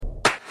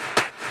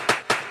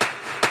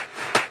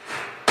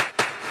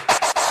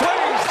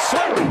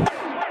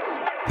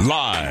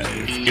Live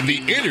in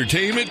the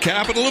entertainment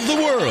capital of the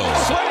world.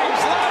 Swings,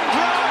 line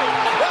drive,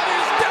 that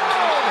is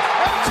down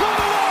and to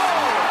the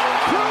wall.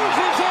 Cruz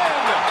is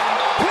in,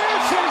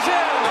 Pierce is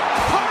in,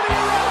 party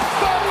around,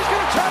 but he's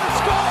going to try to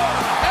score,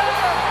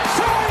 and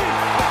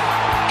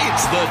save!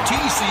 It's the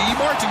T.C.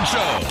 Martin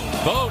Show.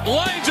 Vogt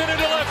lines it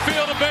into left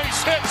field, a base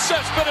hit,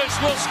 Cespedes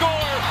will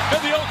score, and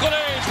the Oakland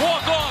A's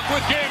walk off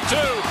with Game 2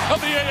 of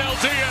the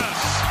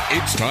ALDS.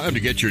 It's time to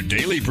get your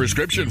daily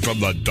prescription from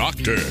the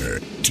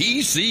doctor,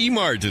 T.C.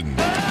 Martin.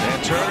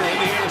 And Turner in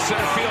the air to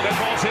center field. That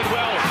ball's hit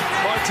well.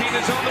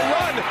 Martinez on the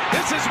run.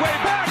 This is way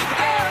back.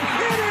 And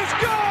it is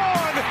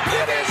gone.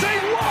 It is a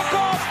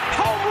walk-off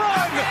home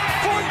run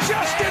for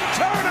Justin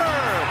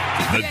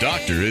Turner. The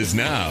doctor is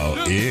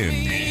now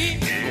in.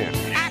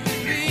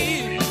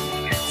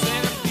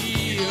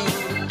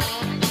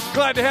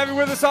 Glad to have you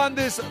with us on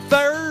this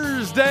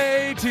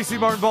Thursday. TC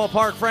Martin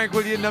Ballpark, Frank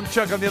with you,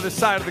 Numchuck on the other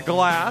side of the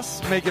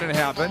glass, making it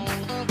happen.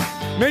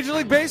 Major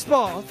League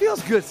Baseball, it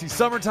feels good. See,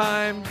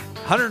 summertime,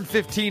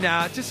 115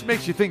 out, just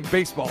makes you think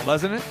baseball,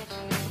 doesn't it?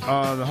 The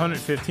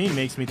 115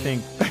 makes me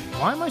think,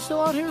 why am I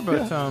still out here?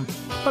 But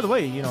by the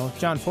way,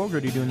 John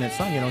Fogerty doing that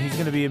song, he's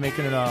going to be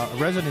making it a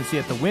residency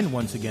at the Wynn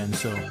once again.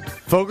 So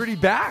Fogerty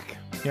back.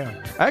 Yeah,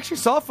 I actually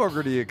saw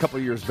Fogerty a couple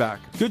of years back.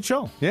 Good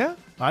show. Yeah,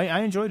 I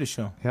enjoyed the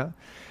show. Yeah.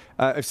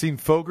 I've seen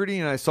Fogerty,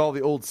 and I saw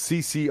the old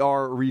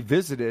CCR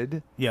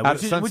revisited out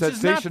of Sunset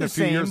Station a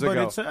few years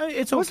ago.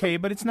 It's okay,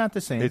 but it's not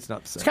the same. It's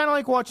not the same. It's kind of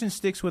like watching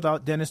Sticks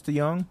without Dennis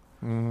DeYoung.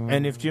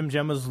 And if Jim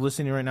Gemma's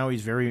listening right now,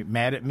 he's very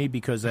mad at me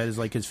because that is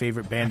like his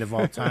favorite band of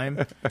all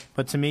time.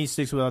 But to me,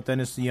 Sticks without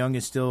Dennis DeYoung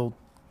is still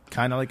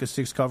kind of like a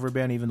Sticks cover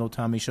band, even though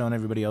Tommy Shaw and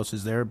everybody else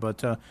is there.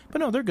 But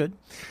no, they're good.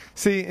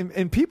 See,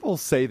 and people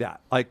say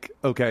that. Like,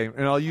 okay,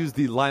 and I'll use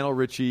the Lionel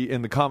Richie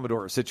and the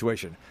Commodore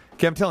situation.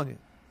 Okay, I'm telling you.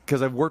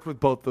 Because I've worked with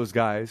both those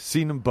guys,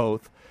 seen them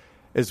both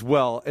as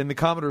well, and the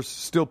Commodores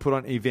still put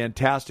on a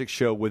fantastic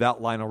show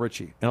without Lionel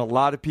Richie. And a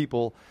lot of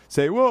people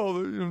say, well,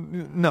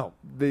 no,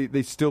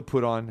 they still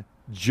put on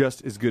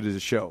just as good as a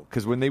show.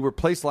 Because when they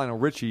replaced Lionel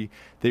Richie,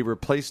 they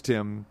replaced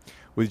him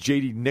with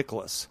J.D.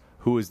 Nicholas,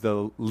 who is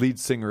the lead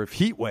singer of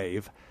Heat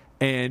Wave,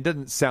 and it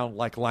doesn't sound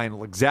like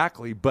Lionel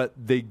exactly, but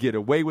they get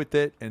away with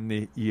it,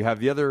 and you have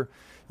the other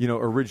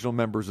original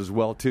members as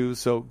well, too.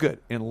 So good.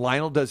 And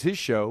Lionel does his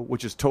show,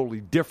 which is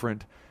totally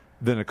different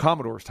than a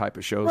Commodore's type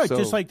of show. Right, so,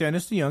 just like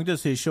Dennis DeYoung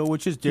does his show,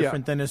 which is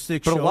different than a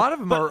Sticks show. But a lot of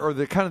them are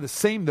kind of the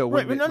same, though,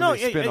 when they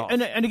spin off.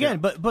 And again,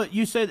 but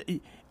you said,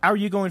 are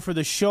you going for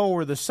the show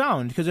or the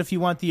sound? Because if you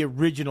want the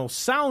original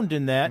sound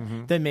in that,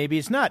 then maybe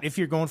it's not. If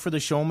you're going for the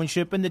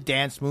showmanship and the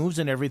dance moves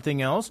and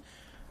everything else,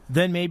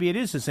 then maybe it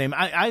is the same.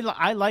 I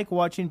like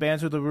watching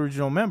bands with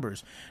original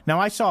members.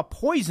 Now, I saw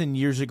Poison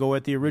years ago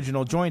at the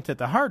original joint at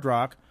the Hard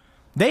Rock.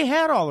 They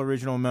had all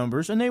original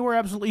members, and they were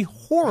absolutely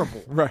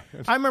horrible. Right.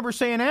 I remember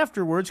saying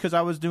afterwards, because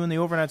I was doing the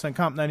overnights on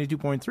Comp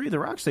 92.3, the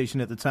rock station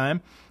at the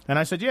time, and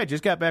I said, I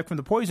just got back from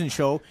the Poison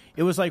show.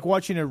 It was like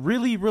watching a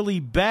really,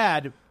 really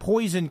bad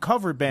Poison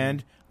cover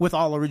band with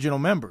all original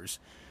members.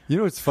 You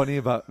know what's funny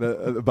about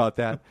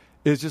that?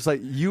 It's just like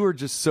you are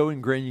just so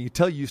ingrained. You can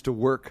tell you used to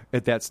work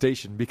at that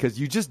station because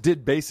you just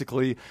did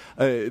basically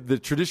the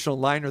traditional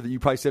liner that you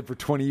probably said for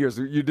 20 years.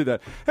 You did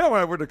that. Hey, when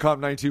I went to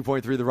Comp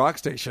 92.3 the rock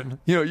station,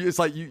 it's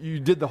like you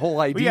did the whole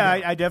idea. Well,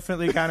 yeah, I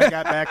definitely kind of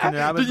got back into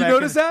that. Did you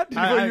notice that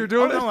when you were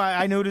doing it? No,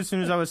 I noticed as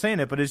soon as I was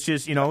saying it, but it's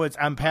just,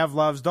 I'm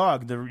Pavlov's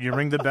dog. You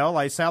ring the bell,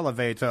 I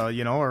salivate,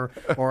 or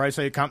I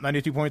say Comp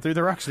 92.3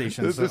 the rock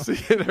station. So,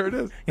 there it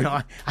is.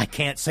 I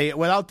can't say it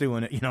without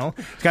doing it,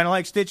 It's kind of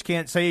like Stitch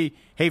can't say,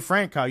 hey,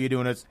 Frank, how you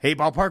doing? It's, hey,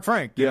 Ballpark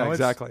Frank.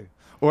 Exactly.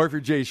 Or if you're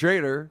Jay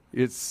Schrader,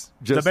 it's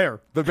just...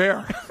 The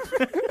Bear.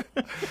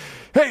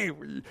 Hey,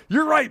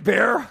 you're right,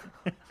 Bear.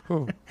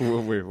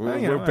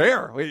 We're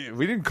Bear.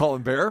 We didn't call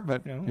him Bear,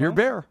 but you're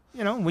Bear.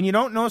 When you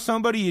don't know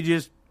somebody, you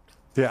just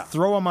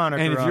throw a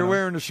moniker on. And if you're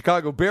wearing a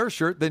Chicago Bear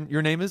shirt, then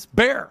your name is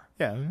Bear.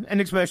 Yeah,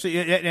 and especially,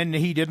 and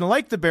he didn't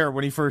like the Bear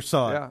when he first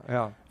saw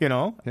it.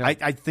 Yeah.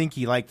 I think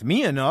he liked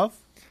me enough.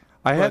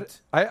 I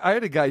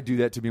had a guy do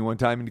that to me one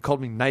time, and he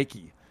called me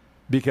Nike.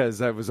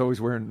 Because I was always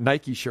wearing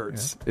Nike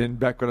shirts, and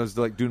back when I was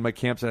doing my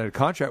camps, and I had a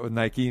contract with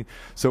Nike.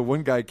 So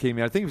one guy came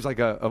in, I think he was like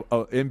a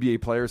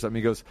NBA player or something.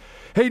 He goes,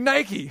 "Hey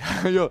Nike,"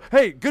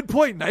 "Hey, good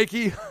point,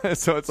 Nike."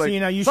 So it's like,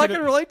 I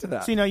can relate to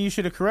that. See, now you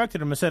should have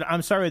corrected him and said,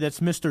 "I'm sorry, that's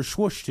Mr.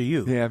 Swoosh to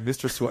you." Yeah,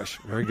 Mr. Swoosh,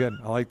 very good.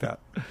 I like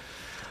that.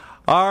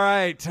 All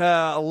right,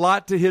 a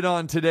lot to hit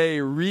on today.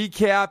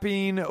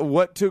 Recapping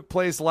what took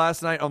place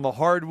last night on the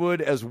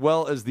hardwood as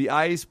well as the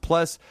ice,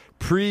 plus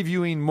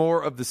previewing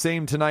more of the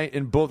same tonight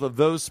in both of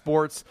those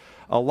sports.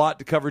 A lot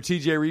to cover.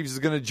 TJ Rives is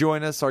going to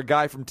join us, our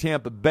guy from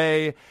Tampa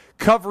Bay,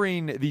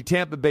 covering the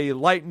Tampa Bay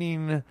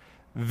Lightning,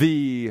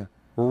 the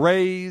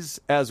Rays,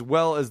 as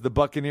well as the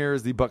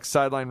Buccaneers, the Bucs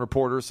sideline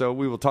reporter. So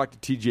we will talk to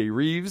TJ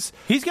Rives.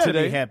 He's got to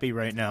be happy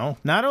right now.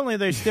 Not only are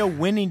they still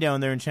winning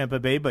down there in Tampa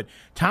Bay, but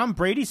Tom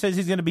Brady says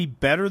he's going to be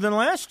better than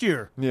last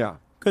year. Yeah.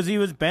 Because he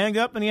was banged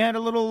up and he had a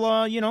little,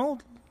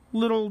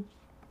 little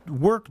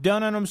work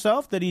done on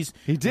himself that he's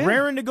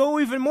raring to go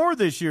even more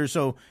this year.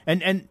 So,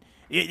 and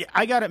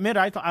I got to admit,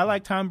 I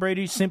like Tom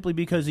Brady simply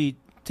because he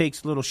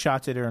takes little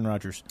shots at Aaron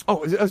Rodgers.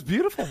 Oh, it was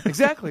beautiful.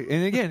 Exactly.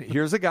 And again,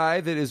 here's a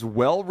guy that is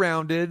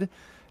well-rounded,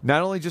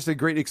 not only just a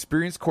great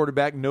experienced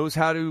quarterback, knows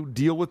how to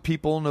deal with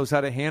people, knows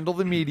how to handle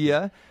the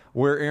media,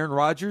 where Aaron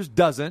Rodgers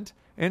doesn't.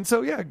 And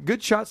so, yeah,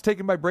 good shots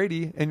taken by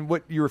Brady. And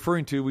what you're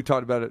referring to, we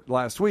talked about it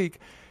last week,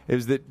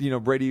 is that,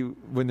 Brady,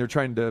 when they're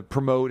trying to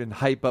promote and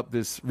hype up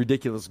this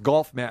ridiculous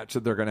golf match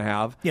that they're going to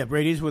have. Yeah,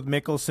 Brady's with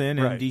Mickelson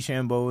and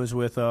DeChambeau is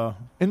with... And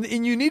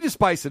you need to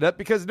spice it up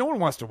because no one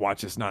wants to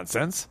watch this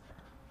nonsense.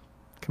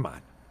 Come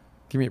on.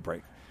 Give me a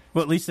break.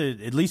 Well, at least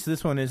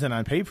this one isn't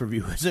on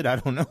pay-per-view, is it? I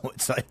don't know.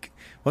 It's like...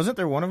 Wasn't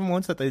there one of them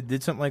once that they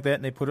did something like that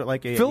and they put it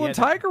like a... Phil and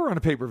Tiger were on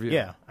a pay-per-view.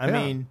 Yeah. I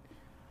mean,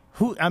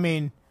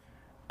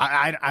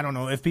 I don't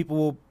know. If people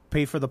will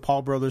pay for the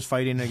Paul brothers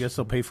fighting, I guess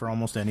they'll pay for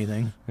almost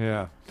anything.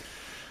 Yeah.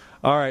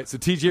 All right, so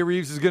TJ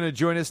Rives is going to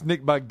join us.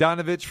 Nick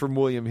Bogdanovich from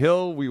William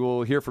Hill. We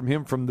will hear from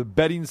him from the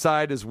betting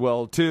side as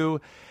well, too.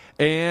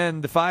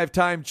 And the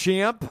 5-time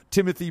champ,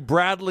 Timothy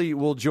Bradley,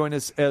 will join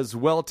us as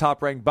well.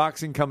 Top Rank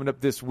Boxing coming up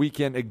this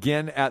weekend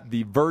again at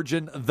the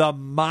Virgin. The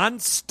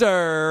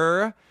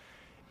Monster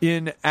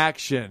in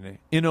action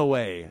in a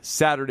way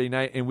Saturday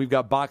night. And we've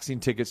got boxing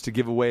tickets to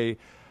give away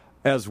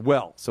as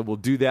well. So we'll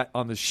do that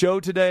on the show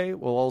today.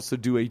 We'll also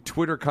do a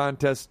Twitter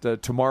contest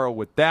tomorrow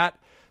with that.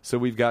 So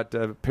we've got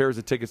pairs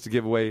of tickets to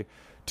give away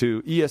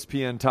to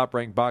ESPN Top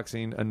Rank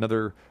Boxing,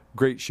 another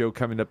great show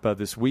coming up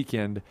this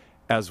weekend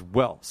as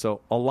well.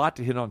 So a lot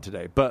to hit on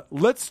today. But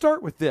let's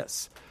start with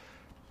this.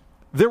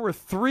 There were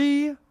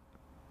 3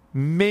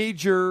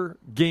 major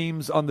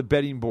games on the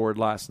betting board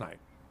last night.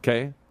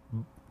 Okay?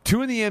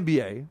 2 in the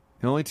NBA,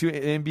 the only 2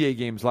 NBA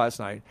games last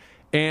night,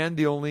 and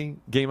the only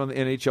game on the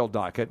NHL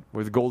docket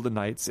were the Golden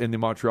Knights and the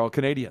Montreal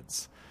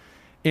Canadiens.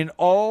 In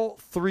all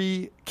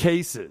 3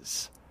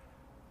 cases,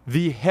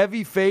 the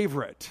heavy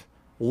favorite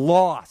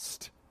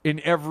lost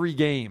in every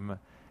game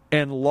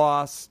and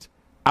lost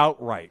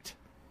outright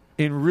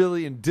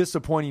in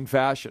disappointing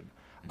fashion.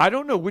 I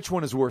don't know which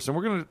one is worse, and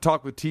we're going to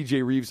talk with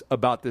TJ Rives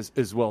about this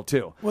as well,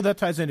 too. Well, that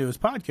ties into his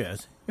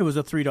podcast. It was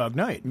a 3-dog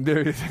night. There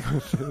you go.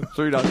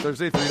 3-dog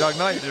Thursday, 3-dog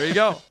night. There you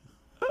go.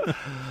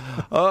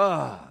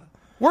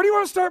 Where do you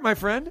want to start, my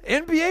friend?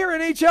 NBA or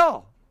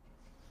NHL?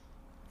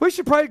 We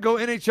should probably go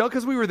NHL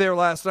because we were there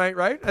last night,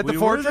 right? At the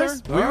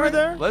Fortress? We were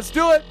there. Let's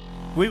do it.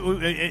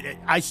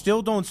 I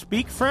still don't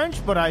speak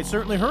French, but I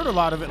certainly heard a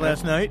lot of it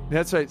last night.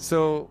 That's right.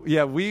 So,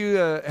 yeah, we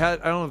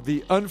had,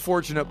 the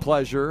unfortunate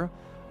pleasure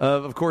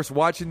of course,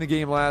 watching the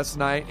game last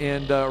night.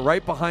 And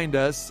right behind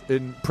us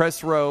in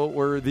press row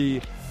were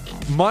the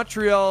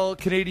Montreal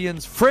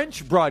Canadiens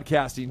French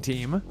broadcasting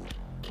team.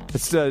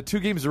 It's 2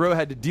 games in a row.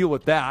 Had to deal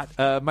with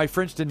that. My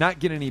French did not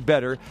get any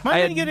better.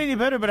 Mine didn't get any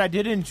better, but I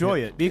did enjoy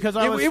it because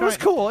it was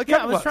cool.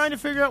 I was trying to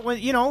figure out when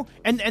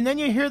and then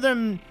you hear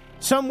them.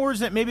 Some words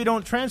that maybe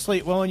don't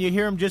translate well, and you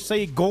hear them just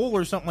say goal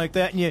or something like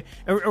that, and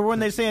or when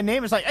they say a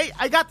name, it's like, hey,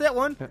 I got that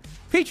one.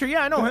 Feature,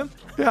 yeah, I know him.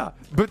 Yeah,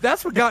 but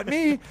that's what got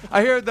me.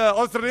 I hear the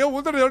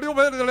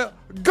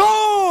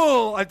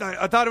goal. I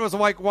thought it was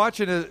like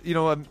watching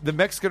the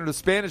Mexican or the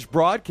Spanish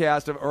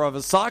broadcast of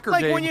a soccer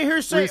game. Like when you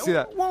hear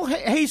well,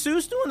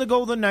 Jesus doing the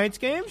Golden Knights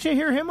games, you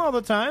hear him all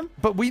the time.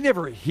 But we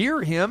never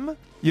hear him,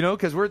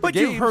 because we're at the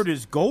games. But you've heard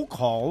his goal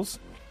calls.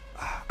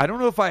 I don't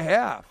know if I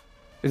have.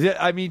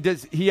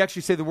 Does he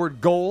actually say the word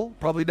goal?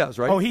 Probably does,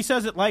 right? Oh, he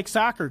says it like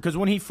soccer, because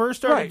when he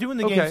first started doing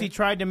the games, he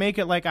tried to make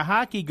it like a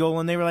hockey goal,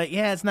 and they were like,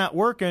 yeah, it's not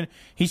working.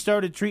 He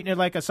started treating it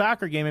like a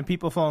soccer game, and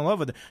people fell in love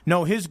with it.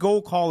 No, his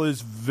goal call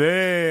is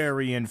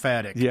very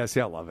emphatic. Yes,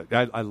 I love it.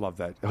 I love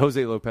that.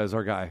 Jose Lopez,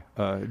 our guy,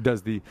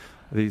 does the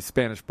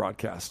Spanish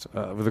broadcast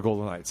with the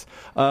Golden Knights.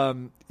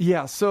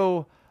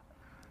 So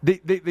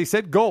they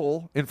said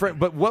goal in French,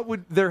 but what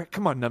would their...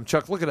 Come on,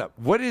 Numchuck, look it up.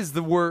 What is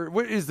the word?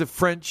 What is the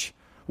French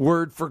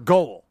word for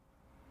goal?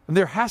 And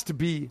there has to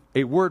be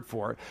a word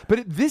for it.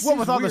 But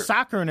with all the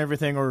soccer and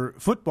everything or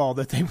football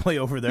that they play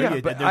over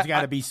there, there's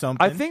got to be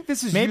something. I think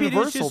this is maybe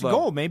universal. Maybe it is just though.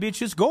 goal. Maybe it's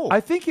just goal.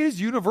 I think it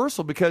is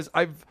universal because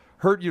I've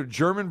heard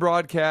German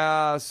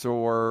broadcasts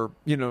or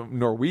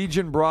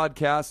Norwegian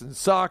broadcasts in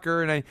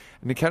soccer, and I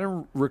kind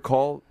of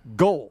recall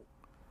goal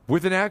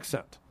with an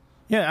accent.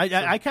 Yeah,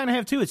 I kind of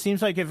have too. It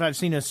seems like if I've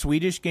seen a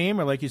Swedish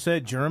game or, like you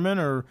said, German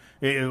or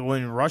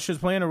when Russia's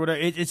playing or whatever,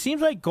 it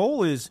seems like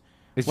goal is.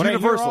 It's what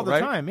universal, I hear all the right?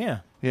 time,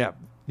 yeah. Yeah.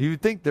 You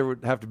would think there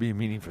would have to be a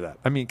meaning for that.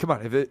 I mean, come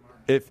on.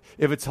 If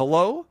it's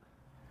hello,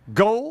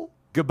 goal,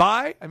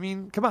 goodbye,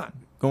 come on.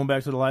 Going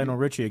back to the Lionel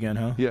Richie again,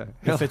 huh? Yeah.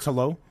 If it's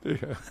hello. Yeah.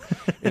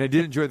 And I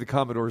did enjoy the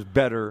Commodores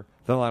better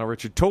than Lionel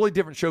Richie. Totally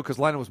different show because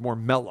Lionel was more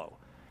mellow.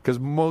 Because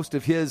most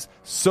of his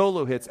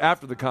solo hits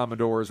after the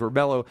Commodores were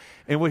mellow.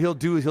 And what he'll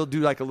do is he'll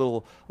do like a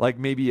little, like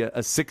maybe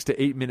a 6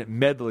 to 8 minute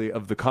medley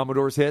of the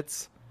Commodores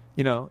hits.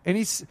 And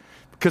he's...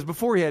 Because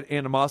before he had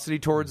animosity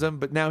towards them,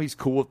 but now he's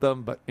cool with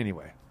them. But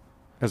anyway,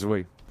 I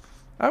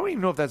don't even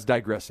know if that's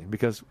digressing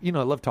because, I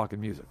love talking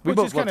music. We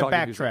both love talking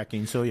music.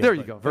 Backtracking, so yeah. There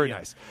you go. Very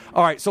nice.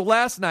 All right, so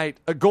last night,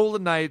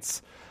 Golden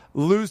Knights,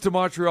 lose to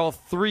Montreal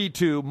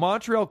 3-2.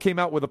 Montreal came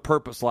out with a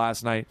purpose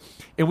last night,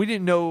 and we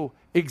didn't know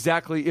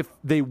exactly if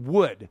they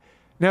would.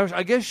 Now,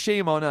 I guess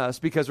shame on us,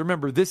 because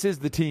remember, this is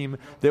the team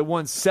that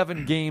won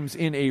 7 games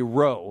in a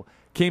row.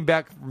 Came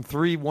back from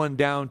 3-1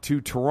 down to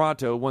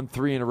Toronto, won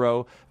 3 in a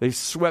row. They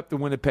swept the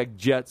Winnipeg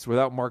Jets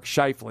without Mark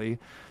Scheifele.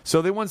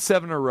 So they won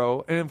 7 in a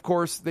row. And, of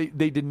course, they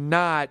did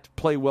not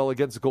play well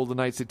against the Golden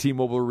Knights at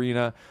T-Mobile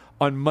Arena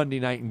on Monday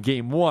night in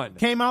Game 1.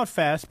 Came out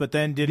fast, but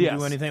then didn't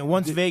do anything.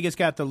 Once Vegas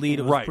got the lead,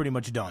 it was pretty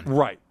much done.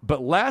 Right.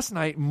 But last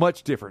night,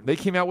 much different. They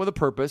came out with a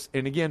purpose.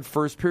 And, again,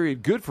 first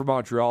period, good for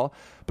Montreal,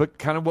 but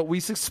kind of what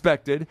we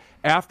suspected.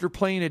 After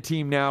playing a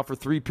team now for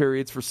 3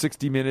 periods for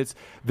 60 minutes,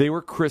 they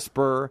were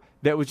crisper.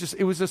 It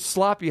was a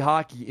sloppy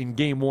hockey in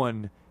Game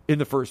 1 in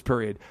the first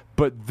period.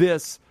 But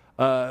this,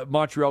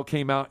 Montreal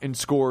came out and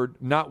scored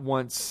not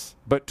once,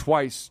 but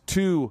twice,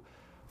 2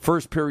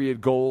 first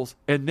period goals,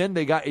 and then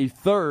they got a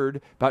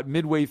third about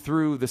midway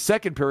through the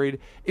second period.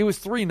 It was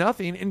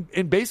 3-0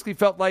 and basically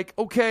felt like,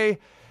 okay,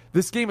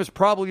 this game is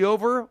probably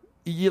over.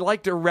 You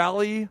like to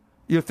rally.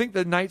 You think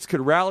the Knights could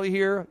rally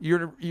here.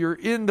 You're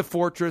in the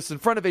fortress in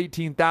front of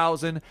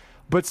 18,000,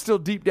 but still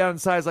deep down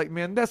inside is like,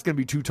 man, that's going to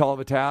be too tall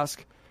of a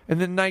task. And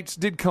the Knights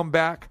did come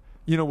back,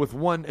 with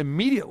one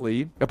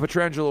immediately, a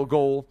Pietrangelo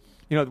goal,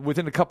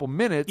 within a couple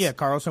minutes. Yeah,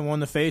 Carlson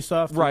won the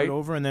faceoff, threw it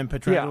over, and then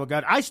Pietrangelo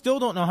got it. I still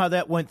don't know how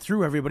that went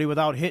through everybody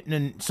without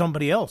hitting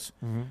somebody else.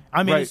 Mm-hmm.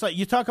 I mean, it's like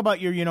you talk about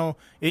your,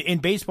 in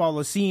baseball,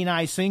 a seeing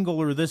eye single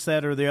or this,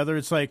 that, or the other.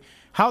 It's like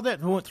how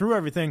that went through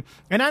everything.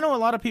 And I know a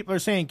lot of people are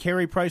saying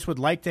Carey Price would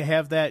like to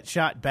have that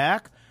shot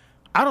back.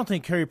 I don't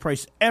think Carey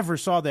Price ever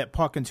saw that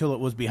puck until it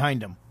was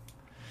behind him.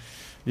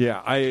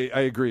 Yeah, I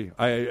agree.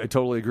 I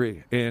totally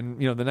agree. And,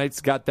 the Knights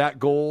got that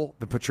goal.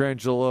 The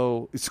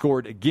Pietrangelo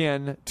scored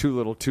again, too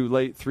little, too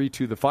late,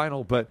 3-2 the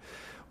final. But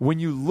when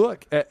you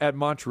look at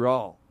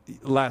Montreal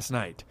last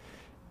night,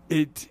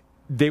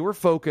 they were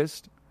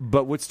focused,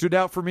 but what stood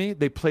out for me,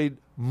 they played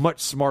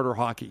much smarter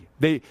hockey.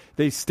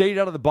 They stayed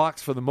out of the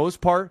box for the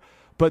most part,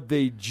 but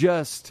they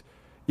just,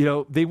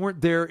 they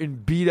weren't there in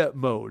beat-up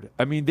mode.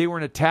 I mean, they were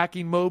in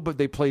attacking mode, but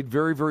they played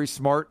very, very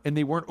smart, and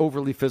they weren't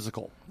overly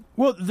physical.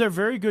 Well, they're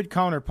very good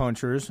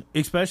counterpunchers,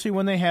 especially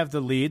when they have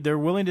the lead. They're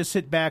willing to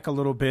sit back a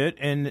little bit,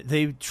 and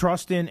they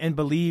trust in and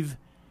believe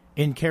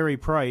in Carey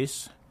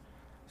Price.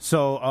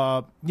 So,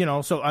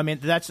 I mean,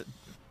 that's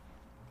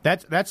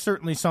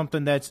certainly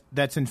something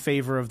that's in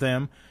favor of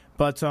them.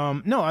 But,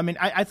 no, I mean,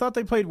 I thought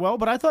they played well,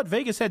 but I thought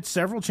Vegas had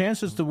several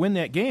chances to win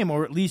that game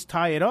or at least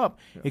tie it up,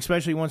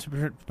 especially once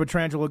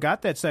Pietrangelo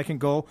got that second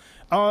goal.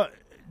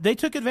 They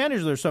took advantage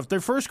of their stuff.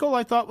 Their first goal,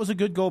 I thought, was a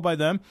good goal by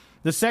them.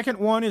 The second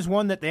one is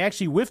one that they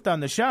actually whiffed on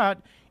the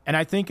shot, and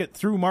I think it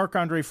threw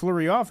Marc-Andre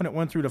Fleury off, and it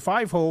went through the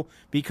 5-hole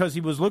because he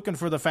was looking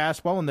for the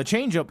fastball, and the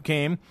changeup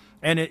came,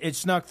 and it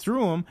snuck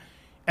through him.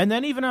 And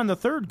then even on the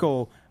third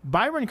goal,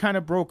 Byron kind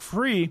of broke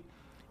free,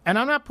 and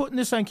I'm not putting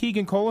this on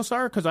Keegan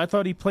Kolesar because I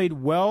thought he played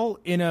well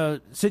in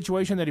a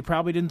situation that he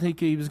probably didn't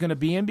think he was going to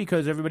be in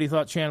because everybody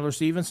thought Chandler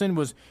Stevenson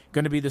was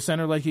going to be the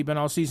center like he'd been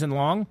all season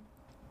long.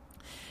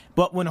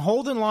 But when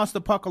Holden lost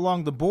the puck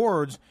along the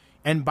boards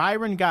and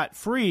Byron got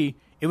free,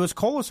 it was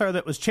Kolesar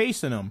that was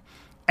chasing him.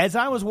 As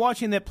I was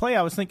watching that play,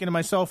 I was thinking to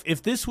myself,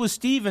 if this was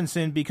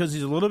Stevenson, because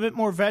he's a little bit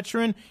more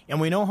veteran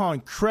and we know how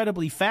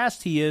incredibly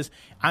fast he is,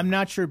 I'm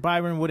not sure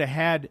Byron would have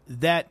had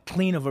that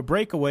clean of a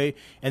breakaway.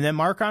 And then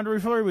Marc-Andre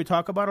Fleury, we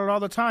talk about it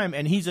all the time,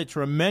 and he's a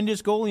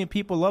tremendous goalie and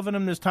people loving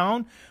him in this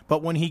town.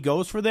 But when he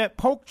goes for that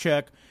poke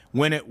check,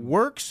 when it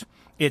works,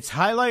 it's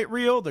highlight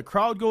reel, the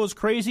crowd goes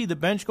crazy, the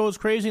bench goes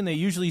crazy, and they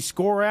usually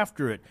score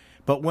after it.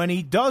 But when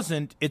he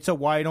doesn't, it's a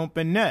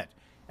wide-open net.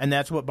 And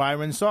that's what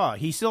Byron saw.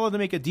 He still had to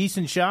make a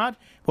decent shot,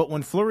 but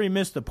when Fleury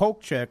missed the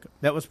poke check,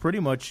 that was pretty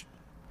much,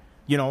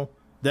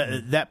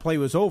 that play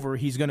was over.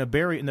 He's going to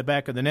bury it in the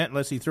back of the net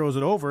unless he throws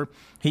it over.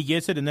 He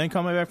gets it, and then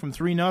coming back from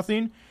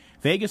 3-0,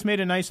 Vegas made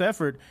a nice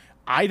effort.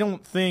 I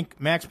don't think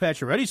Max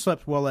Pacioretty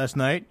slept well last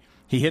night.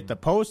 He hit the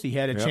post. He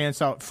had a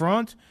chance out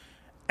front.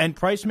 And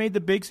Price made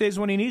the big saves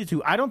when he needed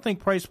to. I don't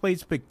think Price played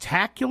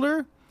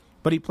spectacular,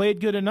 but he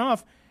played good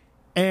enough.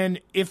 And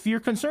if you're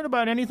concerned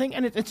about anything,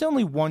 and it's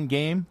only one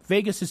game,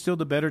 Vegas is still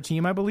the better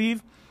team, I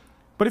believe.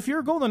 But if you're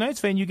a Golden Knights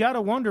fan, you got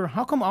to wonder,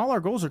 how come all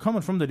our goals are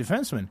coming from the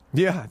defensemen?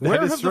 Yeah,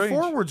 where have the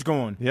forwards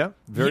going? Yeah,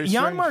 very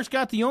strange. Janmark's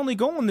got the only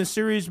goal in this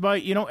series by,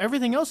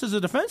 everything else is a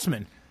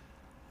defenseman.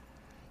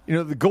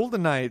 The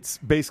Golden Knights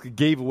basically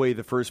gave away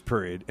the first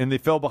period, and they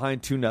fell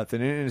behind 2-0.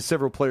 And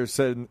several players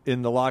said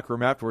in the locker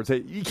room afterwards,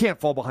 hey, you can't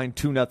fall behind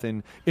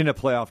 2-0 in a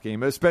playoff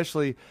game,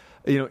 especially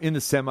in the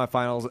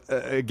semifinals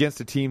against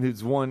a team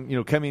who's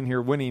won, coming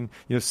here winning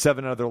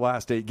 7 out of their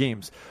last 8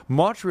 games.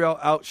 Montreal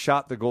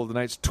outshot the Golden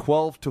Knights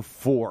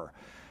 12-4.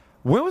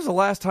 When was the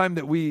last time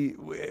that we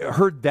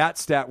heard that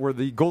stat where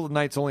the Golden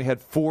Knights only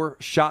had 4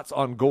 shots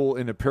on goal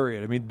in a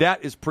period? I mean,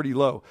 that is pretty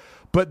low.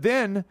 But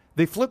then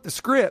they flipped the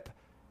script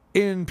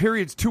in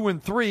periods 2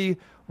 and 3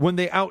 when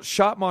they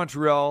outshot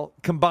Montreal,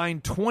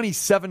 combined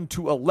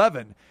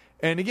 27-11.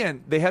 And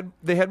again, they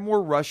had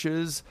more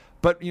rushes,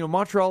 But,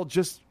 Montreal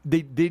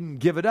they didn't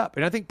give it up.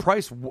 And I think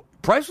Price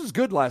was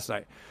good last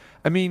night.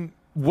 I mean,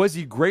 was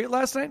he great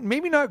last night?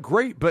 Maybe not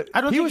great, but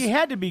I don't think he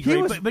had to be great.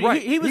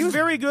 He was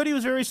very good. He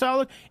was very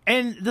solid.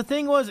 And the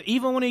thing was,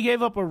 even when he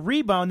gave up a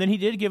rebound, then he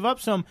did give up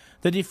some.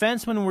 The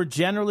defensemen were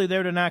generally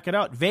there to knock it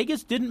out.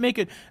 Vegas didn't make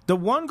it. The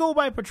one goal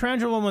by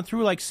Pietrangelo went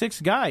through like 6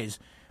 guys.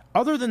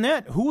 Other than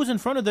that, who was in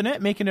front of the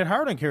net making it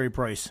hard on Carey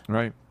Price?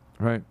 Right.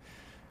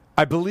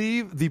 I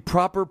believe the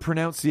proper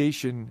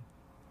pronunciation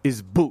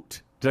is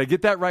boot. Did I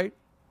get that right?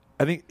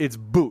 I think it's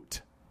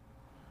boot.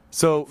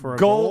 So For a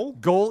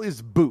goal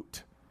is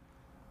boot.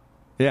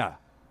 Yeah.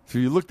 So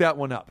you look that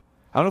one up.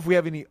 I don't know if we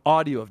have any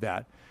audio of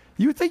that.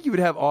 You would think you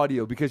would have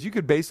audio because you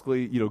could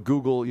basically,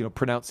 Google,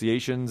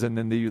 pronunciations and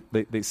then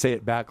they say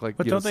it back like.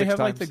 But don't they 6 have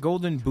times. like the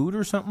Golden Boot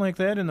or something like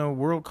that in the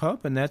World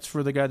Cup, and that's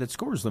for the guy that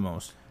scores the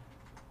most?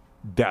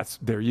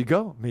 There you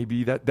go.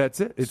 Maybe that's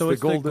it. It's the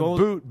golden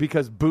boot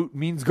because boot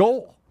means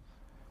goal.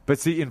 But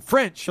see, in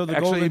French, so the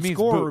actually golden it means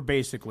scorer, boot.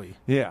 Basically.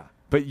 Yeah,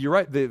 but you're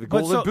right. The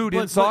golden boot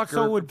in soccer.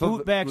 So would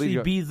boot actually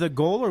be the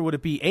goal, or would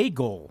it be a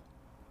goal?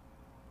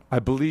 I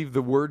believe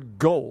the word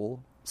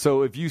goal.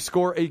 So if you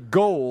score a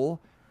goal,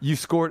 you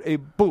scored a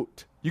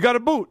boot. You got a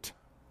boot.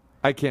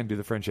 I can't do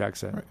the French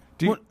accent.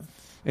 Right.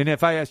 And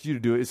if I asked you to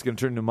do it, it's going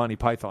to turn into Monty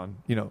Python,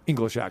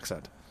 English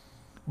accent.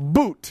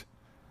 Boot,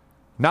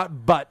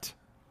 not butt.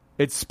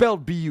 It's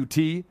spelled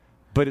B-U-T,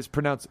 but it's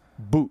pronounced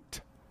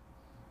boot.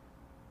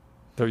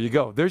 There you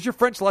go. There's your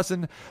French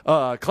lesson.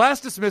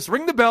 Class dismissed.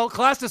 Ring the bell.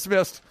 Class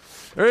dismissed.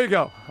 There you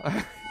go.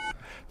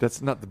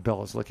 That's not the bell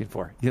I was looking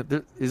for.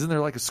 Isn't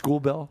there like a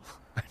school bell?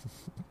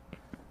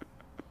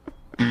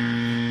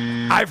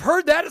 I've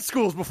heard that at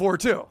schools before,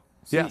 too.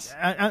 See, yes.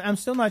 I'm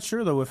still not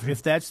sure, though,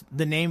 if that's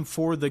the name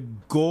for the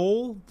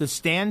goal, the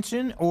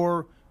stanchion,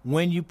 or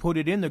when you put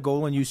it in the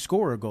goal and you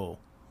score a goal.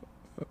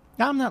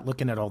 I'm not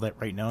looking at all that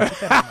right now. Put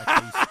that on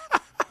my face.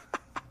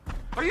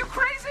 Are you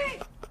crazy?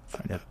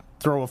 Trying to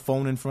throw a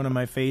phone in front of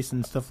my face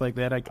and stuff like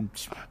that.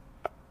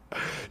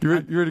 You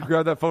ready to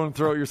grab that phone and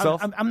throw it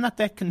yourself? I'm not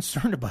that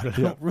concerned about it.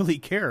 I don't really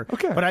care.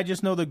 Okay. But I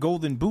just know the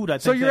golden boot. I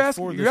think so you're that's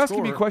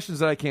asking me questions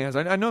that I can't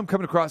answer. I know I'm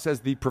coming across as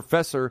the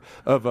professor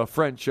of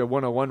French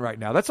 101 right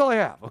now. That's all I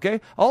have,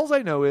 okay? All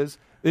I know is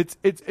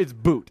it's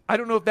boot. I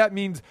don't know if that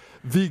means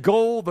the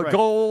goal,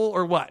 goal,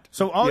 or what.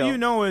 So all you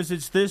know is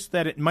it's this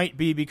that it might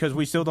be because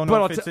we still don't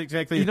know if it's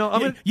exactly.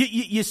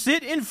 You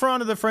sit in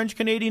front of the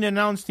French-Canadian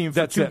announce team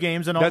for 2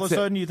 games, and all of a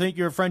sudden you think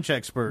you're a French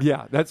expert.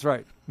 Yeah, that's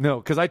right. No,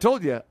 because I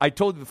told you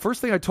the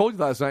first thing I told you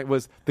last night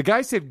was the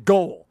guy said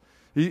goal.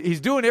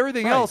 He's doing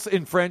everything else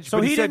in French, so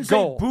but he said didn't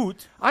goal. say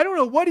boot. I don't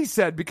know what he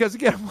said because,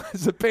 again, I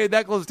wasn't paying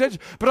that close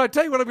attention. But I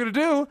tell you what I'm going to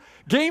do.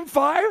 Game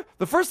 5,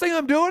 the first thing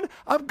I'm doing,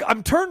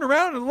 I'm turning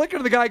around and looking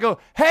at the guy and go,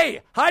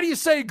 hey, how do you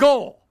say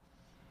goal?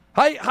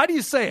 How do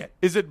you say it?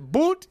 Is it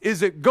boot?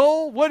 Is it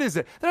goal? What is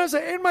it? Then I was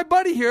like, and my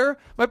buddy here,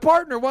 my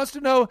partner, wants to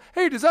know,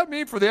 hey, does that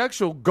mean for the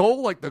actual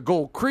goal, like the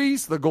goal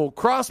crease, the goal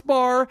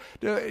crossbar?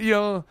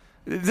 Does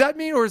that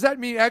mean, or does that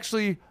mean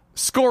actually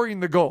scoring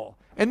the goal?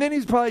 And then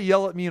he's probably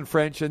yell at me in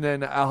French, and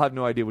then I'll have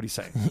no idea what he's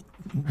saying.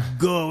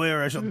 Go away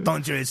or I shall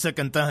taunt you a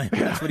second time.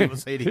 That's what he will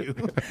say to you.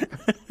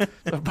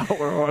 That's about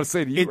what I want to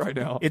say to you right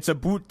now. It's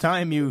about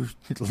time you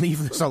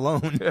leave this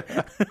alone.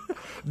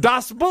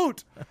 Das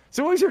Boot.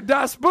 So what was your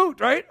Das Boot,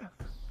 right?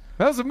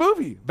 That was a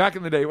movie back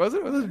in the day,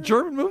 wasn't it? Was it a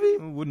German movie?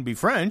 It wouldn't be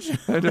French.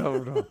 I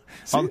know.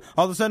 All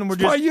of a sudden we're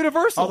just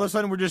Universal. All of a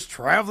sudden we're just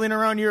traveling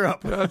around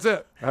Europe. That's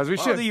it. As we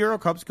should. The Euro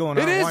Cup's going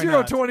on. It is Why Euro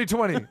not?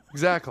 2020.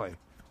 Exactly.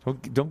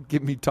 Don't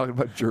get me talking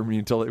about Germany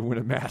until they win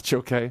a match,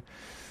 okay?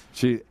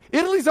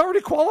 Italy's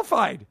already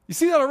qualified. You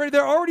see that already?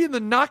 They're already in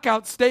the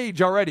knockout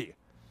stage already.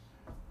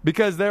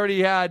 Because they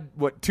already had,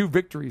 2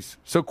 victories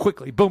so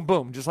quickly. Boom,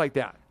 boom, just like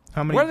that.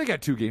 Why do they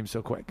got 2 games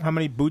so quick? How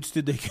many boots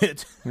did they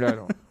get? I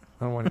don't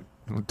want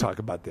to talk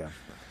about them.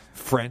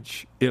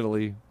 French,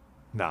 Italy,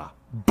 nah.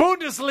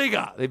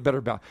 Bundesliga! They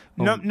better bounce.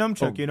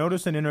 Numchuck, you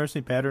notice an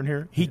interesting pattern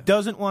here? He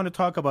doesn't want to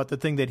talk about the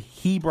thing that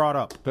he brought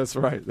up. That's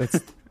right.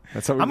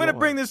 That's how we I'm going to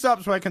bring this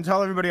up so I can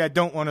tell everybody I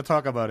don't want to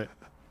talk about it.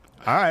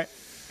 All right.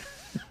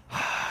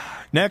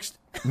 Next.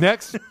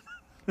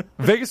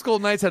 Vegas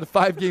Golden Knights had a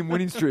 5-game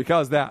winning streak.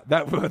 How's that?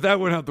 That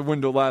went out the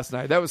window last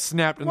night. That was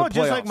snapped in the playoffs.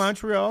 Just like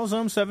Montreal's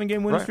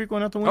 7-game winning streak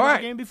went out the window the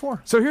game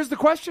before. So here's the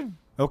question.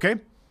 Okay.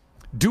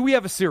 Do we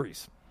have a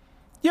series?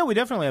 Yeah, we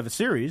definitely have a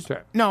series.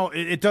 Okay. No,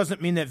 it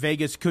doesn't mean that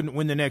Vegas couldn't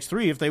win the next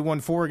 3. If they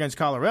won 4 against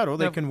Colorado,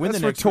 they can win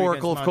the next 3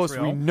 against Montreal. Of course,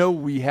 we know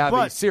we have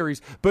a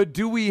series. But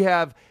do we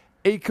have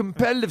a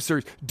competitive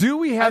series? Do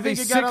we have I think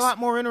it got a lot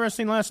more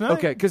interesting last night.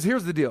 Okay, because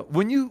here's the deal.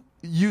 When you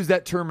use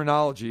that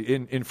terminology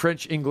in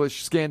French,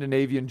 English,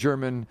 Scandinavian,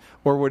 German,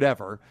 or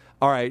whatever,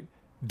 all right,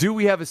 do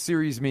we have a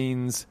series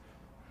means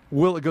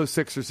will it go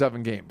 6 or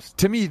 7 games?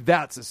 To me,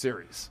 that's a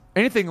series.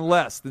 Anything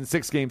less than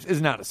 6 games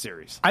is not a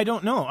series. I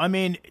don't know. I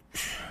mean,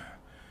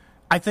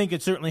 I think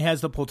it certainly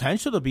has the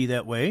potential to be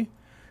that way.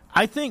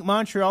 I think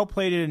Montreal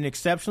played an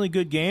exceptionally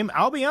good game.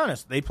 I'll be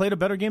honest, they played a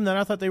better game than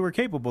I thought they were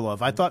capable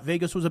of. I thought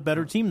Vegas was a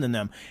better team than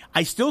them.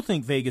 I still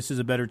think Vegas is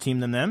a better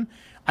team than them.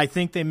 I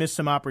think they missed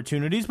some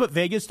opportunities, but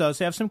Vegas does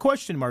have some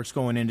question marks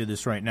going into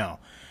this right now.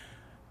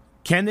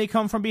 Can they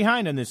come from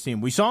behind on this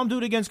team? We saw them do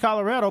it against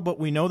Colorado, but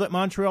we know that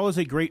Montreal is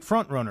a great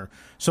front runner.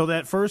 So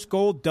that first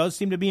goal does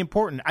seem to be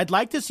important. I'd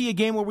like to see a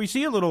game where we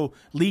see a little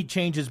lead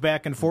changes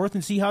back and forth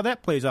and see how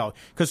that plays out.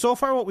 Because so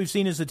far what we've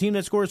seen is the team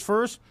that scores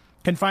first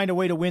can find a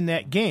way to win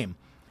that game.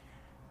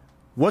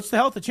 What's the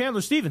health of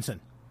Chandler Stevenson?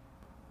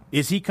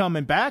 Is he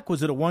coming back?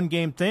 Was it a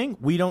one-game thing?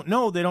 We don't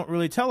know. They don't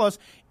really tell us.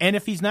 And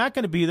if he's not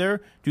going to be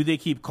there, do they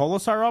keep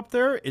Kolesar up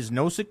there? Is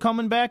Nosek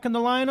coming back in the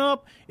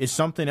lineup? Is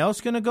something else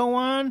going to go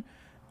on?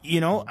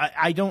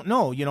 I don't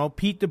know.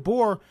 Pete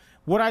DeBoer,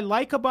 what I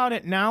like about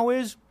it now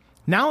is,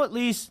 now at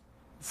least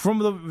from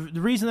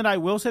the reason that I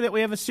will say that we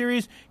have a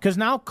series, because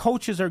now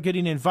coaches are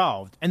getting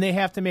involved and they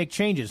have to make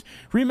changes.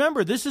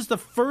 Remember, this is the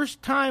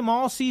first time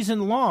all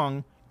season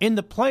long in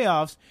the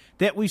playoffs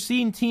that we've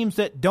seen teams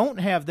that don't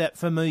have that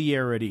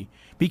familiarity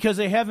because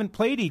they haven't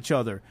played each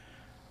other.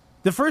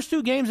 The first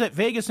two games that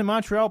Vegas and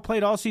Montreal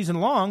played all season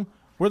long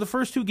were the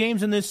first two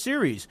games in this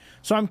series.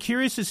 So I'm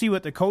curious to see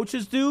what the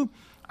coaches do.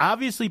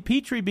 Obviously,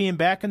 Petrie being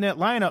back in that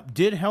lineup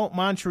did help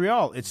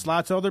Montreal. It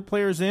slots other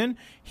players in.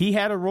 He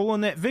had a role in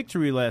that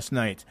victory last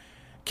night.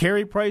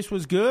 Carey Price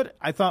was good.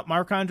 I thought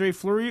Marc-Andre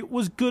Fleury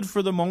was good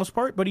for the most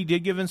part, but he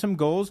did give in some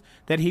goals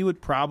that he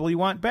would probably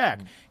want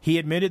back. He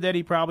admitted that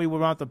he probably would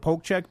want the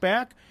poke check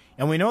back,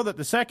 and we know that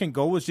the second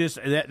goal was just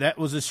that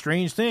was a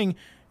strange thing.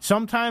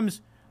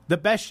 Sometimes the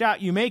best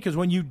shot you make is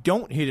when you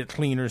don't hit it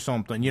clean or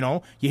something.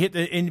 You hit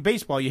in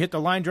baseball, you hit the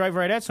line drive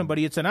right at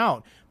somebody, it's an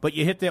out. But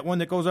you hit that one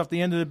that goes off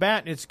the end of the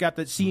bat, and it's got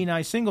that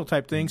C&I single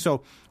type thing.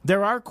 So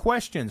there are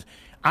questions.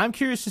 I'm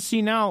curious to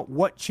see now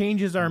what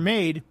changes are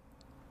made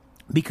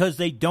because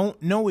they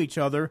don't know each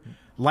other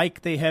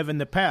like they have in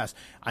the past.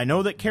 I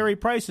know that Carey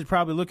Price is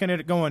probably looking at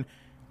it going,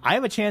 I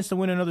have a chance to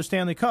win another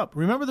Stanley Cup.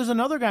 Remember, there's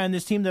another guy on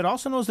this team that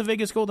also knows the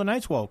Vegas Golden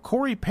Knights well,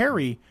 Corey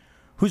Perry,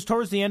 who's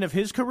towards the end of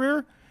his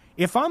career.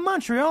 If I'm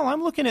Montreal,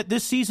 I'm looking at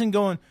this season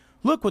going,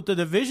 look, with the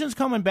divisions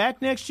coming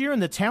back next year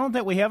and the talent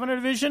that we have in our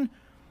division,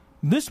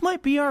 this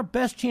might be our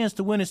best chance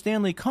to win a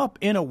Stanley Cup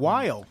in a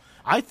while.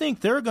 I think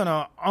they're going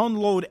to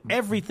unload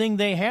everything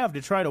they have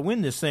to try to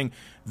win this thing.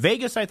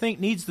 Vegas, I think,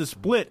 needs the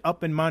split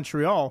up in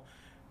Montreal.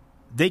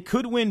 They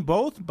could win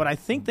both, but I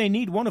think they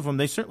need one of them.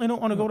 They certainly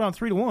don't want to go down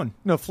 3-1.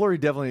 No, Fleury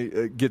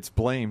definitely gets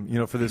blame,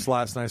 for this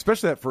last night,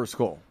 especially that first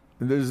goal.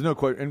 There's no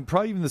question, and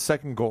probably even the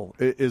second goal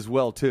as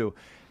well, too.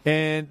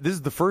 And this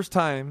is the first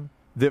time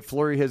that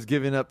Fleury has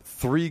given up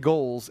 3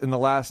 goals in the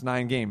last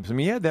 9 games. I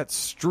mean, he had that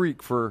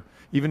streak for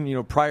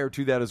even, prior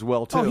to that as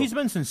well, too. Oh, he's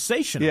been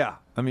sensational. Yeah.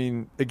 I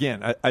mean,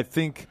 again, I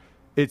think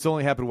it's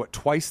only happened,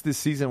 twice this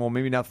season? Well,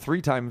 maybe now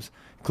 3 times,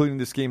 including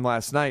this game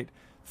last night.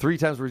 3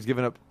 times where he's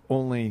given up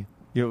only,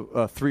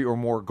 3 or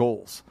more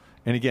goals.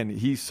 And again,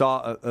 he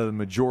saw a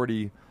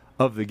majority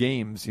of the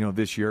games,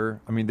 this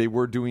year. I mean, they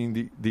were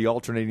doing the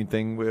alternating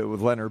thing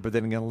with Leonard, but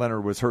then again,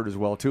 Leonard was hurt as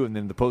well, too. And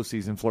then the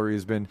postseason, Fleury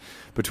has been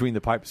between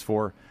the pipes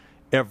for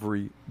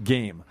every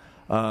game.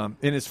 And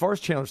as far as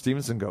Chandler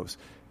Stevenson goes,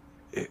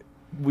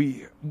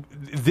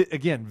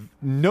 again,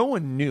 no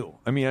one knew.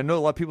 I mean, I know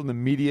a lot of people in the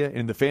media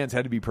and the fans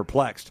had to be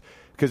perplexed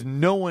because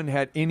no one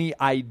had any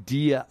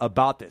idea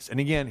about this. And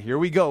again, here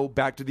we go,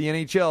 back to the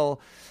NHL.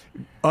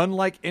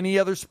 Unlike any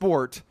other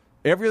sport,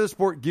 every other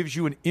sport gives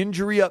you an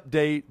injury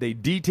update. They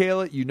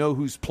detail it. You know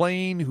who's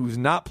playing, who's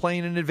not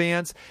playing in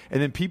advance.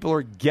 And then people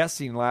are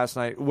guessing last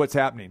night what's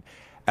happening.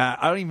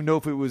 I don't even know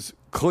if it was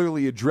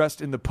clearly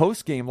addressed in the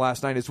post game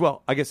last night as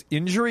well. I guess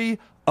injury,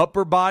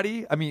 upper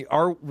body. I mean,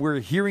 we're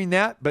hearing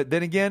that, but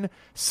then again,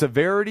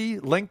 severity,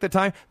 length of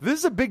time. This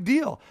is a big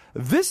deal.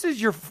 This is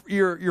your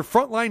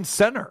frontline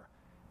center,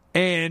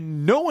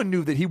 and no one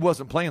knew that he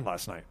wasn't playing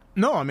last night.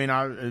 No, I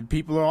mean,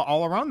 people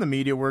all around the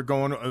media were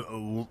going,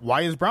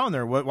 why is Brown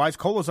there? Why is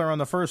Kolesar on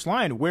the first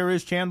line? Where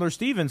is Chandler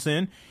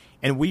Stevenson?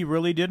 And we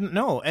really didn't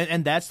know.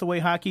 And that's the way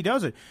hockey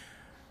does it.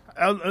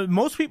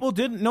 Most people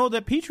didn't know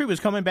that Petrie was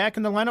coming back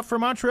in the lineup for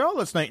Montreal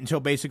last night until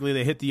basically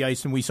they hit the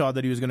ice and we saw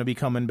that he was going to be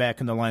coming back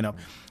in the lineup.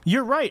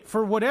 You're right.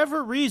 For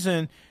whatever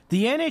reason,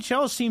 the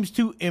NHL seems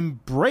to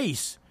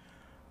embrace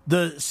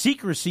the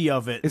secrecy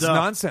of it. It's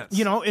nonsense.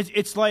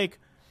 It's like,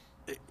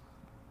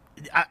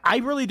 I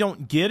really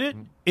don't get it.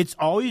 It's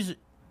always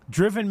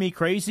driven me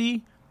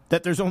crazy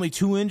that there's only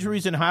 2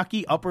 injuries in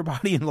hockey, upper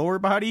body and lower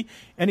body.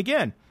 And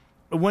again,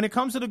 when it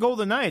comes to the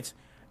Golden Knights,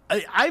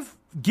 I've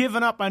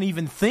given up on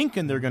even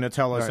thinking they're going to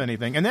tell us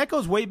anything. And that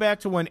goes way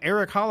back to when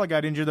Eric Holla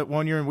got injured that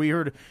one year, and we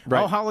heard,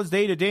 Holla's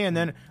day to day, and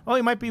then,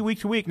 he might be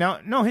week to week.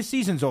 Now, no, his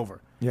season's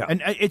over. Yeah.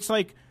 And it's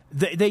like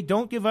they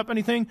don't give up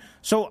anything.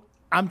 So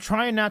I'm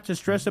trying not to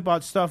stress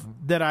about stuff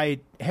that I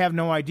have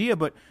no idea,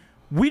 but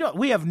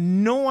we have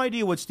no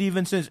idea what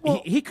Stevenson's.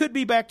 Well, he could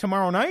be back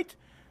tomorrow night.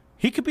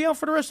 He could be out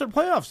for the rest of the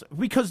playoffs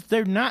because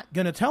they're not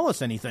going to tell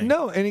us anything.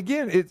 No, and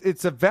again,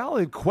 it's a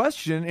valid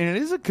question, and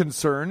it is a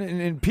concern,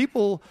 and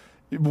people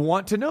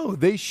want to know.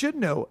 They should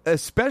know,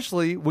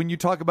 especially when you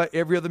talk about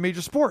every other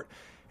major sport.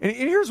 And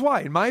here's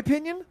why. In my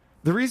opinion,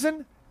 the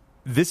reason,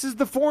 this is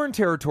the foreign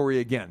territory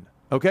again.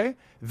 Okay?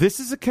 This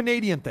is a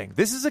Canadian thing.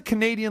 This is a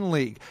Canadian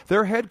league.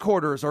 Their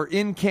headquarters are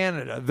in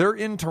Canada. They're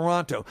in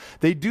Toronto.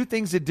 They do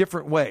things a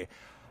different way.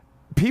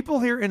 People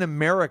here in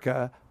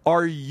America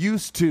are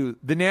used to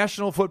the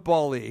National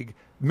Football League,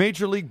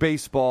 Major League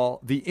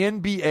Baseball, the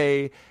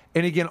NBA,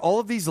 and again, all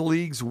of these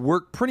leagues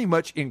work pretty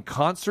much in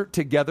concert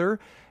together,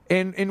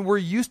 and we're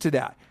used to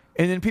that.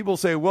 And then people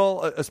say,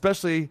 well,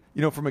 especially,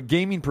 from a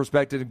gaming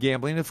perspective of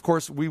gambling, of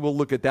course, we will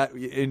look at that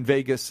in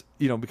Vegas,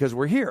 because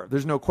we're here.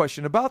 There's no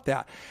question about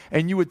that.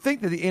 And you would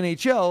think that the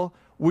NHL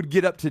would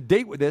get up to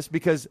date with this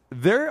because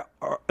they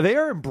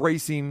are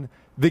embracing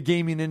the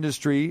gaming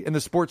industry and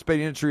the sports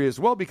betting industry as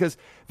well, because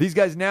these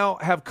guys now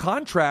have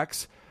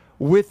contracts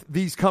with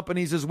these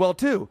companies as well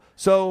too.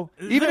 So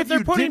even if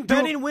they're putting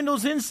betting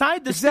windows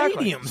inside the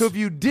stadiums. So if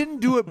you didn't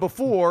do it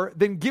before,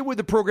 then get with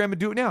the program and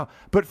do it now.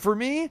 But for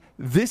me,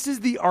 this is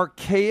the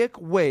archaic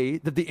way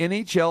that the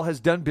NHL has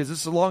done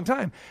business a long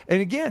time.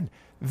 And again,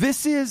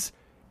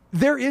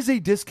 there is a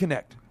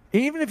disconnect.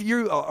 Even if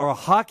you are a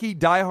hockey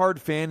diehard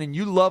fan and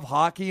you love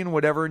hockey and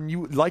whatever, and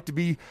you like to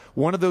be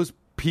one of those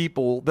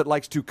people that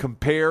likes to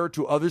compare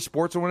to other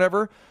sports or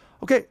whatever,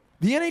 okay,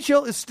 the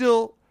NHL is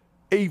still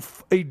a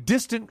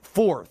distant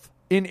fourth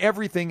in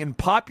everything, in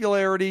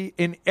popularity,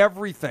 in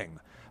everything.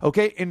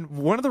 Okay, and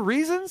one of the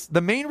reasons, the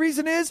main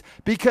reason is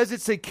because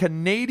it's a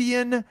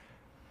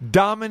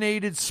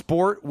Canadian-dominated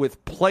sport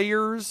with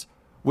players,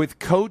 with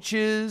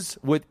coaches,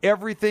 with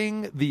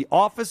everything. The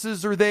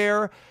offices are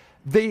there.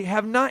 They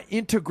have not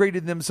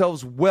integrated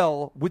themselves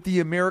well with the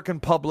American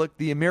public,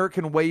 the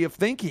American way of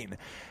thinking.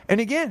 And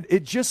again,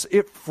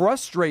 it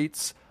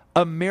frustrates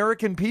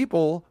American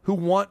people who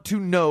want to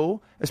know,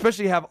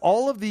 especially have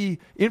all of the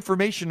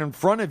information in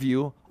front of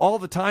you all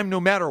the time, no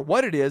matter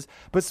what it is,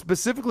 but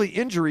specifically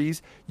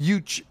injuries.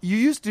 You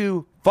used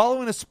to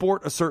following a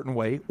sport a certain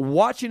way,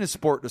 watching a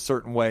sport a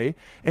certain way,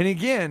 and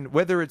again,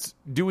 whether it's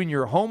doing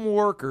your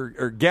homework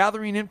or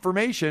gathering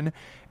information,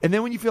 and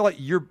then when you feel like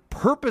you're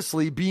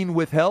purposely being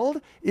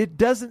withheld, it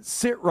doesn't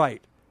sit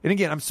right. And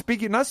again, I'm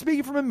not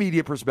speaking from a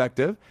media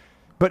perspective,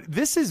 but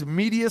this is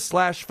media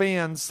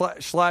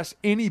 /fans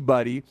 /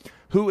 anybody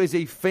who is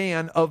a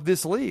fan of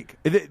this league.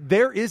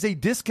 There is a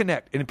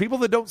disconnect. And people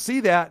that don't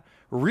see that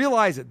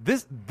realize it.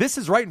 This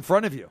is right in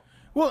front of you.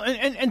 Well,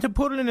 and to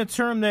put it in a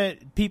term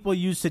that people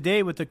use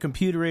today with the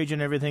computer age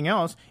and everything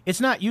else,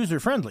 it's not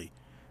user-friendly.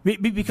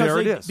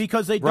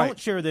 Because they don't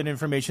share that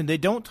information. They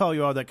don't tell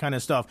you all that kind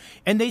of stuff.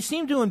 And they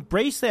seem to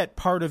embrace that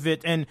part of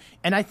it. And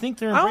I think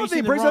they're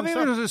embracing the wrong stuff. I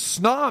think they're just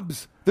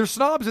snobs. They're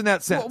snobs in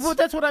that sense. Well,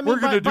 that's what I mean. We're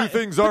going to do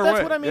things our way.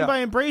 That's what I mean by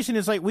embracing.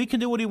 It's like, we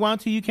can do what we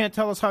want to. You can't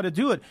tell us how to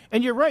do it.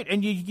 And you're right.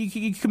 And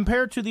you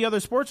compare it to the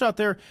other sports out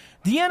there.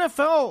 The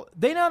NFL,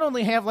 they not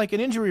only have like an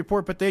injury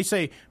report, but they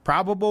say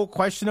probable,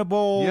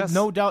 questionable,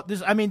 no doubt.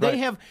 They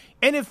have.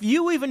 And if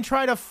you even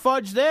try to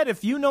fudge that,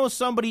 if you know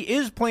somebody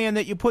is playing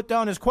that you put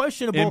down as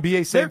questionable,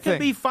 NBA, there can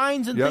be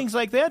fines and things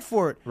like that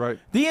for it. Right.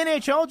 The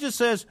NHL just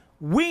says,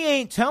 we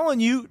ain't telling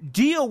you,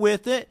 deal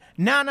with it,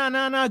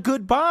 nah,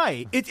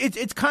 goodbye.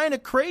 It's kind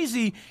of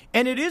crazy,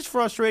 and it is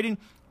frustrating.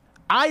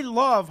 I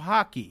love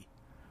hockey.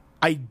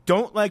 I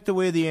don't like the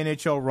way the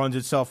NHL runs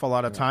itself a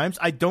lot of times.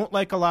 I don't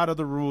like a lot of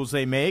the rules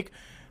they make,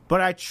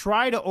 but I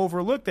try to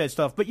overlook that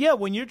stuff. But yeah,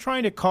 when you're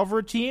trying to cover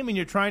a team and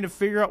you're trying to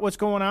figure out what's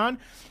going on,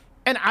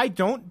 and I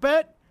don't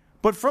bet,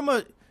 but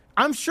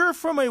I'm sure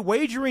from a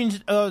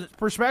wagering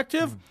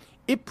perspective,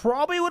 it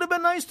probably would have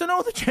been nice to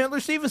know that Chandler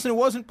Stevenson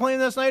wasn't playing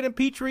this night and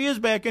Petrie is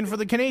back in for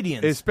the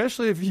Canadians.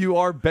 Especially if you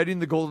are betting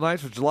the Golden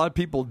Knights, which a lot of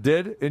people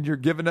did, and you're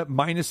giving up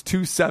minus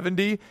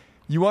 270.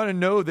 You want to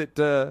know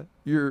that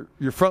your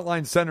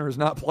frontline center is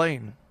not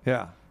playing.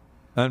 Yeah,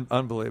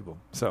 unbelievable.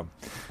 So,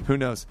 who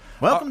knows?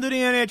 Welcome to the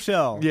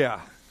NHL. Yeah.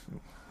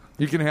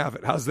 You can have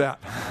it. How's that?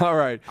 All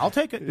right. I'll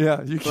take it. Yeah.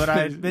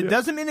 It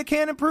doesn't mean it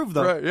can't improve,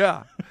 though. Right,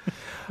 yeah.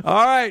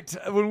 All right.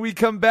 When we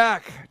come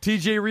back,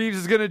 TJ Rives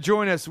is going to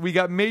join us. We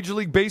got Major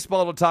League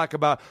Baseball to talk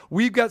about.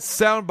 We've got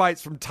sound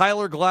bites from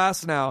Tyler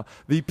Glassnow,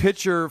 the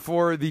pitcher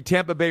for the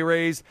Tampa Bay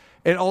Rays,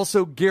 and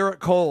also Garrett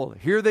Cole.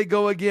 Here they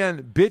go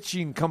again,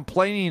 bitching,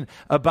 complaining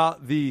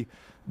about the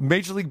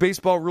Major League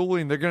Baseball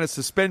ruling. They're going to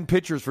suspend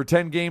pitchers for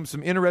 10 games.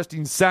 Some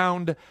interesting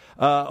sound.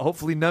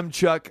 Hopefully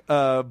Numchuck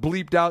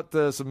bleeped out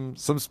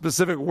some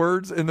specific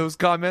words in those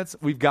comments.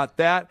 We've got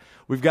that.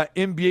 We've got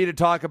NBA to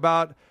talk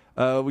about.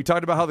 We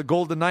talked about how the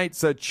Golden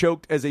Knights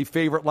choked as a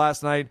favorite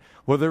last night.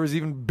 Well, there was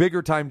even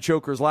bigger time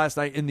chokers last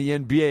night in the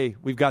NBA.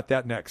 We've got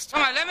that next.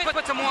 Come on, let me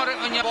put some water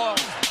on your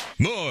balls.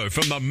 More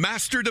from the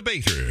master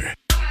debater.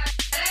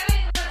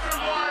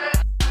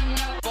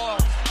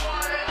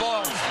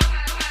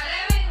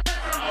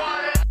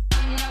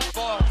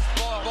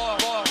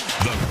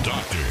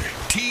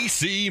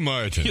 T.C.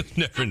 Martin. You'll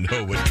never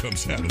know what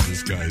comes out of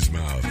this guy's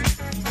mouth.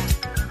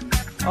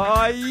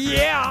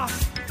 Yeah.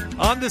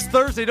 On this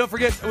Thursday, don't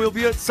forget, we'll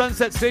be at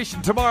Sunset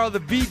Station tomorrow,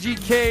 the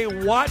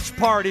VGK watch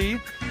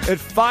party at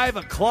 5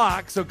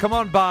 o'clock. So come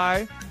on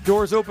by.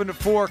 Doors open at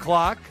 4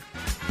 o'clock.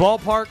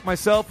 Ballpark,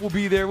 myself will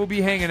be there. We'll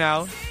be hanging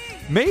out.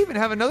 May even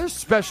have another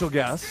special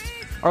guest.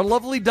 Our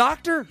lovely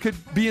doctor could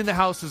be in the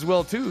house as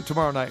well, too,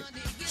 tomorrow night.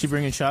 She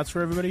bringing shots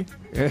for everybody?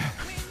 Yeah.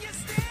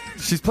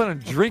 She's planning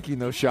on drinking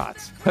those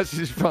shots. That's what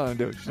she's planning on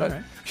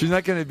doing. She's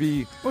not going to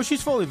be... Well,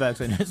 she's fully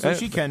vaccinated, so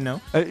she can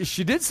know.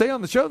 She did say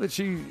on the show that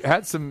she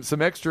had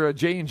some extra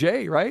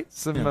J&J, right?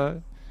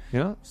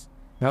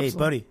 Hey,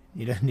 buddy,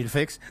 need a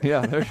fix?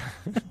 Yeah, there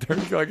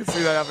you go. I can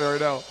see that happening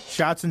right now.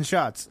 Shots and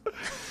shots.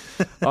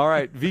 All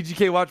right,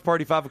 VGK Watch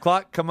Party, 5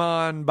 o'clock. Come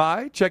on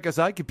by. Check us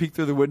out. You can peek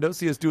through the window,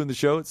 see us doing the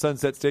show at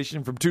Sunset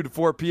Station from 2 to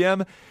 4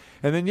 p.m.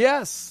 And then,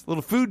 yes,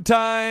 little food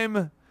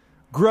time,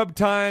 grub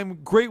time.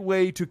 Great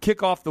way to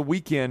kick off the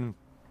weekend.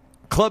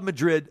 Club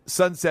Madrid,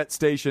 Sunset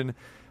Station.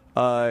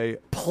 A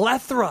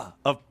plethora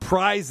of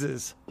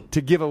prizes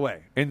to give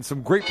away. And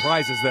some great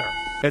prizes there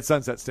at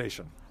Sunset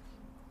Station.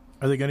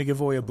 Are they going to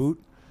give away a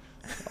boot?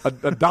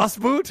 A Das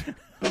Boot?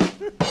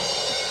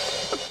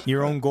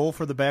 Your own goal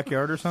for the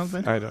backyard or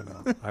something? I don't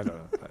know.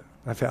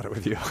 I've had it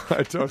with you.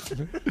 I don't.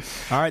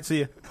 All right, see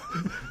you.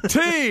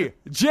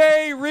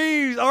 T.J.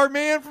 Rives, our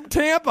man from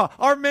Tampa,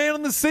 our man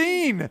on the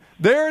scene.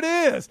 There it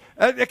is.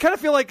 I kind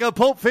of feel like a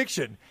Pulp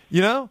Fiction,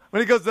 you know?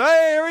 When he goes, hey,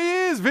 there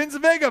he is, Vince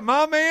Vega,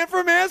 my man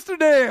from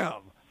Amsterdam.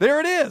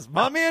 There it is,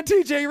 my man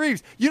T.J.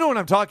 Rives. You know what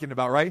I'm talking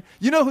about, right?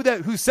 You know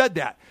who said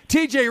that?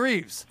 T.J.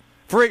 Rives.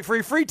 For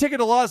a free ticket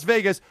to Las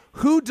Vegas,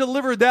 who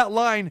delivered that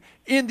line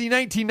in the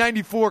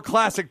 1994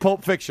 classic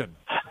Pulp Fiction?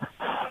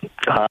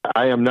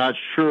 I am not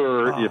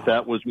sure if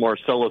that was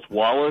Marcellus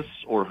Wallace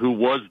or who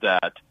was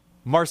that.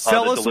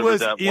 Marcellus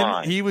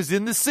he was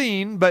in the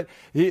scene, but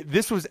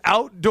this was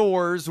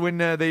outdoors when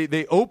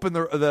they opened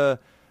the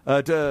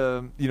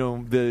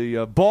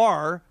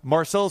bar.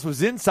 Marcellus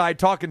was inside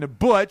talking to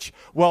Butch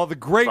while the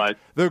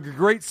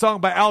great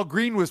song by Al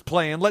Green was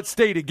playing. Let's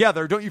Stay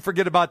Together. Don't you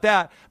forget about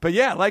that. But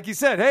yeah, like you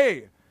said,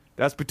 hey,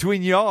 that's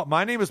between you all.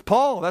 My name is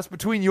Paul. That's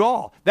between you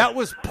all. That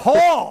was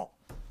Paul.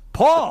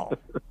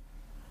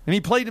 And he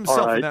played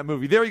himself in that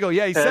movie. There you go.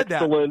 Yeah, he said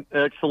that.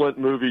 Excellent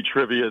movie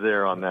trivia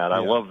there on that. I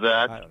love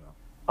that. I don't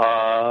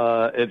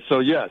know. And so,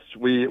 yes,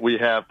 we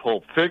have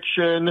Pulp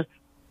Fiction.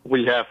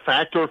 We have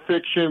Fact or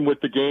Fiction with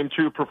the Game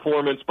 2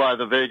 performance by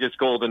the Vegas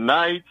Golden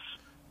Knights.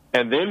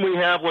 And then we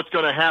have what's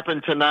going to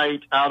happen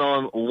tonight out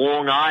on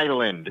Long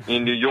Island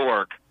in New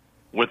York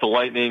with the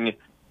Lightning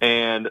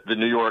and the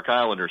New York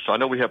Islanders. So I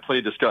know we have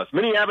plenty to discuss.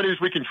 Many avenues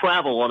we can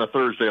travel on a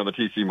Thursday on the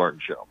T.C. Martin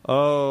Show.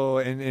 Oh,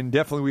 and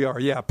definitely we are.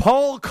 Yeah,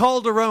 Paul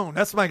Calderone.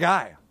 That's my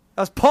guy.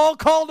 That's Paul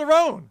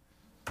Calderone.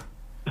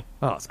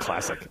 Oh, it's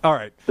classic. All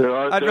right. There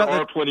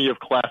are plenty of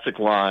classic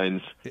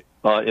lines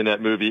in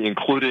that movie,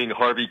 including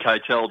Harvey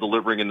Keitel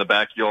delivering in the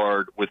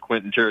backyard with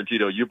Quentin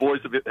Tarantino. You boys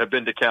have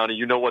been to county.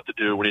 You know what to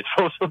do when he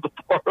throws in the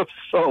bar of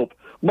soap.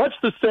 Much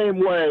the same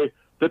way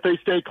that they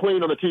stay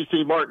clean on the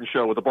T.C. Martin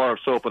Show with a bar of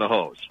soap and a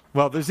hose.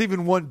 Well, there's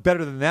even one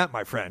better than that,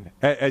 my friend,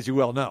 as you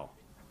well know.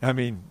 I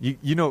mean,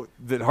 you know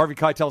that Harvey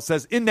Keitel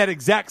says in that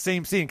exact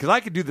same scene, because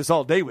I could do this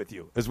all day with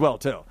you as well,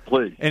 too.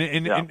 Please.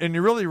 And it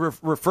really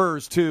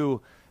refers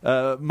to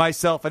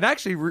myself, and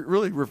actually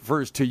really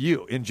refers to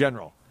you in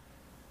general.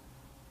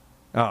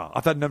 Oh,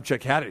 I thought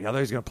Numchuck had it. I thought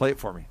he was going to play it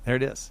for me. There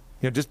it is.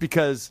 You know, just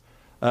because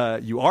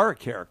you are a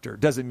character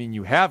doesn't mean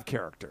you have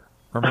character.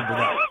 Remember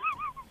that.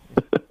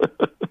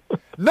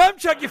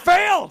 Numchuck, you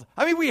failed.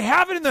 I mean, we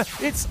have it in the.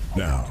 It's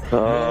now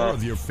more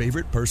of your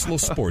favorite personal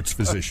sports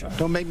physician.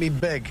 Don't make me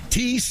beg.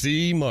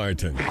 T.C.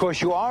 Martin.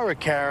 Because you are a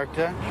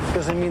character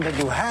doesn't mean that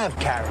you have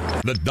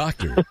character. The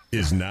doctor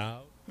is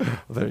now. Well,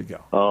 there you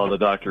go. Oh, the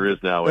doctor is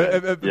now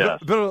in.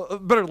 Yes.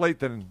 Better late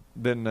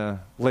than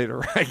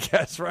later, I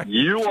guess, right?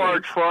 You are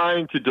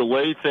trying to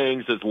delay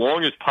things as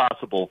long as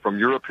possible from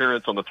your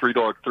appearance on the Three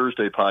Dog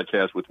Thursday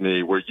podcast with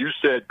me, where you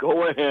said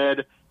go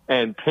ahead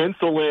and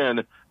pencil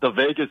in the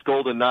Vegas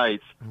Golden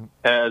Knights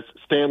as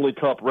Stanley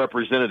Cup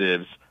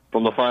representatives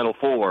from the Final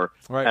Four.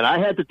 Right. And I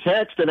had to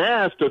text and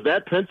ask, does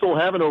that pencil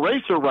have an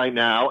eraser right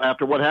now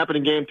after what happened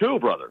in Game 2,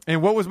 brother?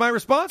 And what was my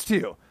response to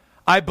you?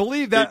 I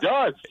believe that it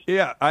does.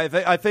 Yeah, I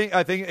think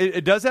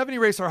it does have an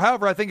eraser.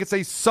 However, I think it's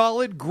a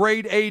solid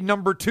grade A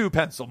number 2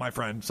 pencil, my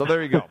friend. So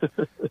there you go.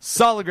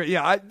 Solid grade.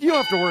 Yeah, you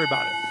don't have to worry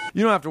about it.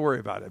 You don't have to worry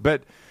about it.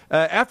 But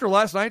after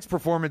last night's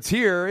performance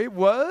here, it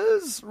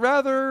was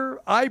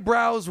rather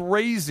eyebrows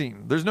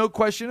raising. There's no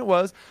question it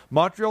was.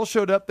 Montreal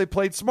showed up. They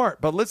played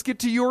smart. But let's get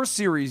to your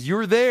series.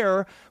 You're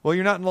there. Well,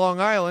 you're not in Long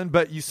Island,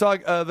 but you saw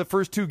the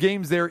first 2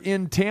 games there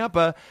in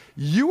Tampa.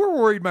 You were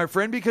worried, my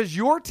friend, because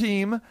your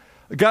team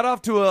got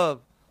off to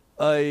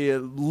a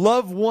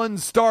love one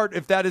start,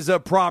 if that is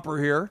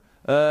proper here.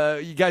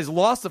 You guys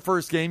lost the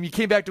first game. You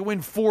came back to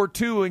win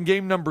 4-2 in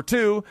game number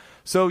 2.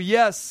 So,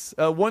 yes,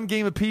 1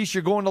 game apiece.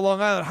 You're going to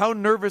Long Island. How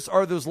nervous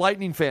are those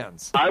Lightning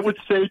fans? I would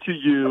say to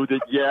you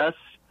that, yes,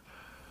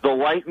 the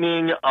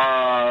Lightning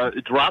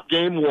dropped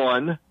game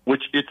 1,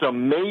 which it's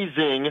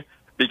amazing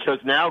because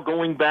now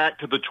going back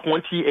to the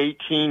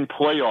 2018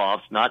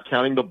 playoffs, not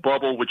counting the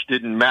bubble, which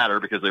didn't matter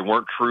because they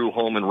weren't true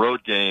home and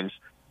road games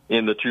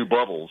in the 2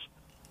 bubbles.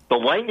 The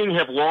Lightning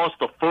have lost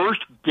the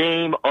first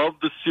game of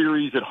the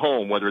series at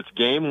home, whether it's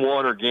game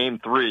 1 or game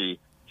 3,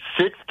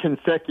 6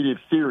 consecutive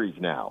series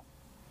now.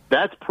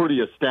 That's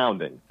pretty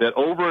astounding that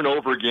over and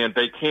over again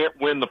they can't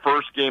win the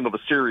first game of a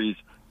series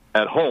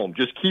at home.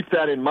 Just keep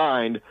that in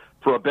mind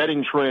for a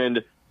betting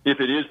trend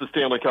if it is the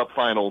Stanley Cup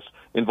Finals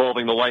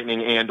involving the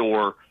Lightning and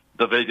or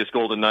the Vegas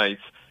Golden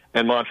Knights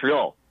and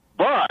Montreal.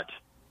 But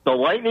the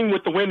Lightning,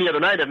 with the win the other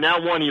night, have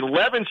now won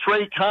 11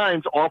 straight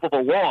times off of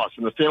a loss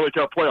in the Stanley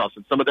Cup playoffs,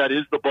 and some of that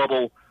is the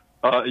bubble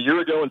a year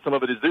ago, and some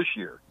of it is this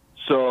year.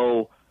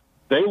 So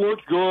they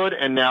look good,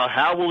 and now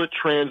how will it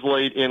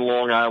translate in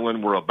Long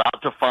Island? We're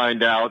about to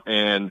find out,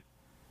 and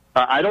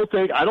I don't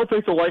think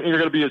the Lightning are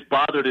going to be as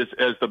bothered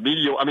as the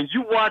media. I mean,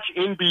 you watch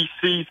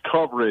NBC's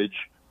coverage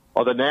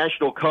or the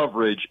national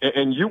coverage,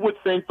 and you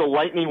would think the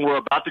Lightning were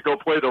about to go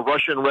play the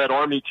Russian Red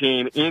Army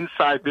team in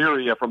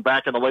Siberia from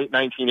back in the late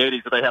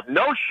 1980s, that they have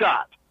no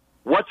shot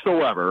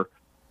whatsoever.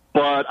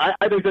 But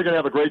I think they're going to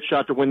have a great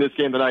shot to win this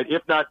game tonight.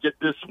 If not get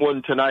this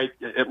one tonight,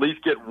 at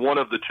least get one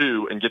of the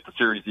two and get the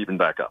series even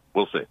back up.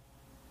 We'll see.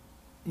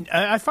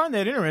 I find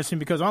that interesting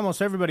because almost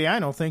everybody I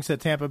know thinks that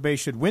Tampa Bay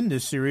should win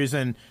this series,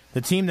 and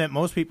the team that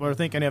most people are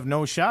thinking have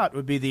no shot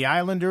would be the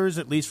Islanders,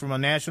 at least from a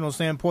national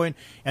standpoint,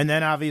 and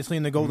then obviously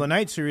in the Golden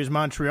Knights series,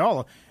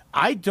 Montreal.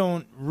 I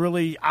don't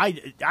really –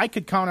 I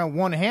could count on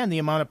one hand the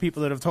amount of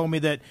people that have told me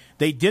that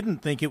they didn't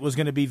think it was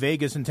going to be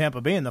Vegas and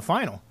Tampa Bay in the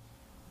final.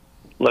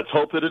 Let's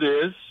hope that it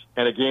is.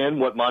 And again,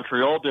 what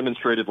Montreal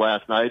demonstrated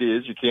last night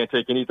is you can't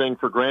take anything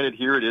for granted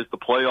here. It is the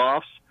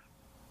playoffs.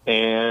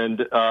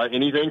 And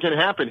anything can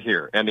happen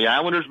here. And the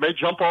Islanders may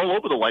jump all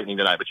over the Lightning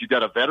tonight, but you've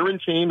got a veteran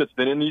team that's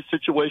been in these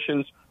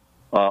situations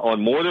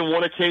on more than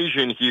one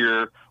occasion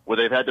here where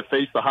they've had to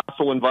face the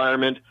hostile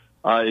environment,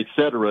 et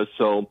cetera.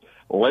 So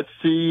let's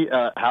see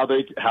how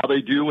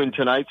they do in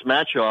tonight's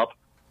matchup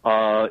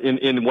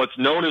in what's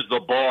known as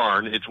the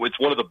Barn. It's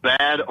one of the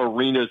bad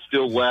arenas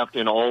still left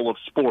in all of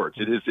sports.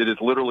 It is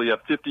literally a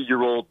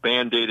 50-year-old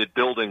Band-Aided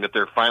building that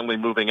they're finally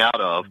moving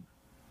out of.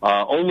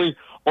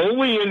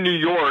 Only in New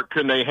York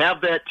can they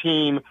have that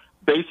team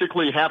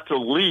basically have to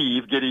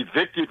leave, get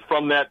evicted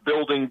from that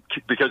building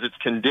because it's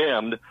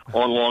condemned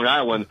on Long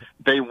Island.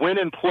 They went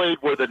and played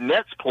where the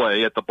Nets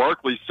play at the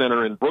Barclays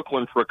Center in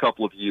Brooklyn for a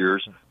couple of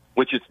years,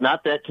 which it's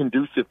not that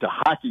conducive to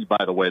hockey,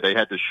 by the way. They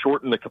had to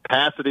shorten the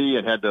capacity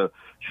and had to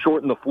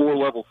shorten the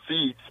floor-level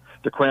seats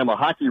to cram a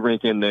hockey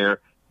rink in there.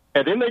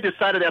 And then they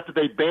decided after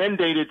they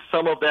Band-Aided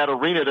some of that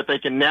arena that they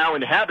can now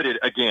inhabit it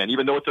again,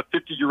 even though it's a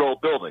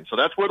 50-year-old building. So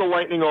that's where the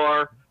Lightning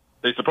are.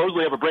 They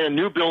supposedly have a brand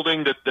new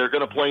building that they're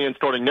going to play in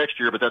starting next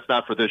year, but that's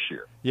not for this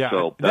year. Yeah,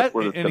 so that's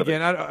where it's and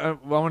again, I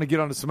want to get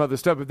onto some other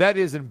stuff, but that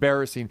is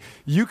embarrassing.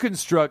 You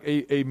construct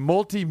a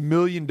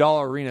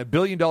multi-million-dollar arena,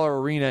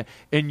 billion-dollar arena,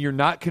 and you're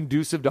not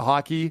conducive to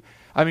hockey.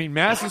 I mean,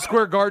 Madison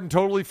Square Garden,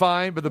 totally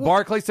fine, but the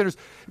Barclays Centers,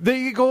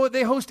 they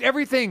host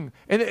everything,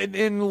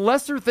 and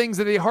lesser things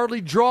that they hardly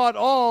draw at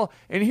all.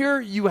 And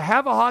here you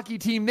have a hockey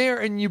team there,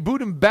 and you boot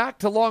them back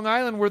to Long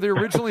Island where they're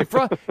originally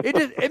from.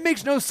 It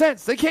makes no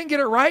sense. They can't get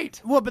it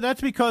right. Well, but that's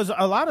because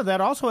a lot of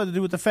that also had to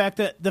do with the fact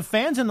that the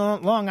fans in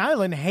Long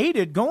Island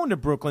hated going to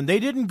Brooklyn. They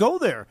didn't go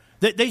there.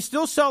 They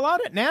still sell out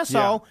at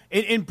Nassau. Yeah.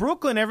 In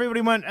Brooklyn,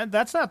 everybody went,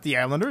 that's not the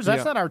Islanders.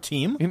 That's not our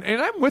team. And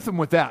I'm with them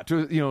with that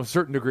to a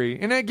certain degree.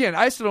 And again,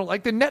 I still don't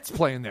like the Nets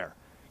playing there.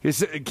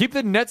 Keep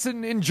the Nets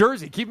in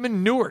Jersey. Keep them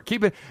in Newark.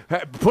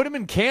 Put them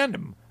in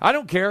Camden. I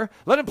don't care.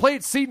 Let them play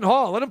at Seton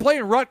Hall. Let them play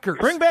in Rutgers.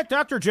 Bring back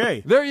Dr.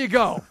 J. There you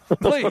go.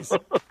 Please.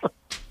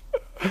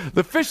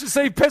 The Fish that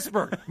saved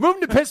Pittsburgh. Move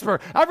them to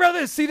Pittsburgh. I'd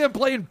rather see them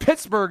play in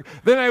Pittsburgh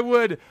than I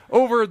would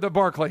over the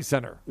Barclays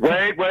Center.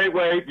 Wait.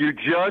 You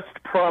just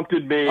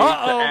prompted me to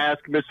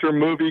ask Mr.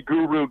 Movie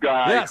Guru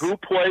Guy who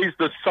plays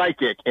the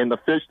psychic in The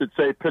Fish That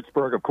Saved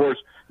Pittsburgh. Of course,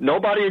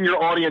 nobody in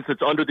your audience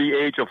that's under the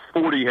age of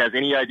 40 has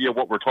any idea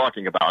what we're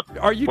talking about.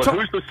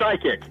 Who's the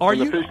psychic? Are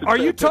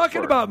you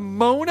talking about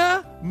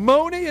Mona?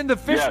 Mona in The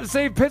Fish That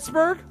Saved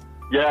Pittsburgh?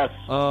 Yes.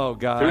 Oh,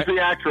 God. Who's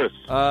the actress?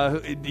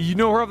 You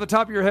know her off the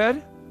top of your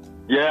head?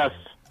 Yes.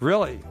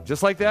 Really?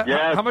 Just like that?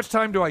 Yes. How much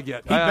time do I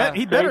get?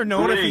 He better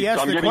know it if he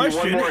asks the question. I'm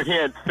giving you one more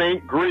hint.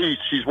 Think Grease.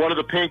 She's one of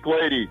the pink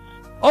ladies.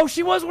 Oh,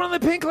 she was one of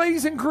the pink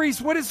ladies in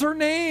Grease. What is her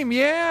name?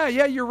 Yeah,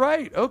 you're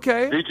right.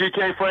 Okay.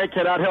 VGK Frank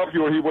cannot help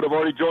you, or he would have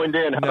already joined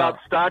in. How about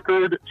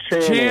Stockard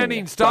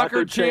Channing?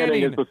 Stockard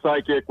Channing is the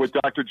psychic with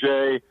Dr.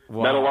 J,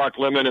 Metalock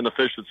Lemon, and The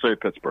Fish That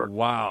Saved Pittsburgh.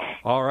 Wow.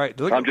 All right.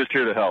 I'm just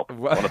here to help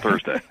on a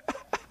Thursday.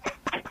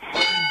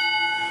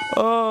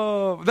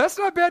 Oh, that's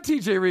not bad,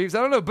 TJ Rives. I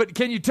don't know, but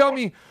can you tell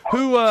me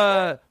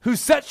who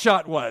set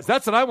shot was?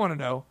 That's what I want to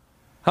know.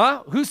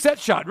 Huh? Who set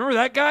shot? Remember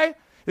that guy?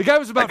 The guy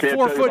was about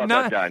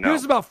 4'9". He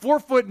was about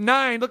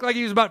 4'9". Looked like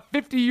he was about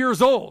 50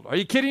 years old. Are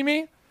you kidding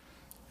me? It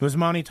was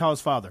Monty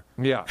Tall's father.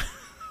 Yeah.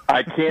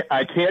 I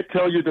can't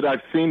tell you that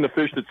I've seen The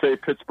Fish That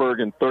Saved Pittsburgh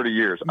in 30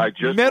 years. I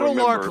just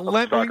Meadowlark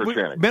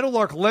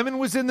Lemon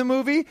was in the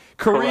movie.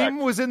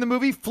 Kareem was in the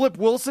movie. Flip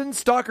Wilson,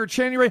 Stockard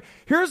Channing.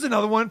 Here's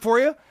another one for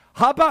you.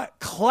 How about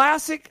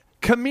classic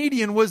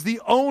comedian was the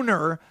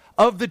owner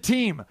of the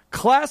team.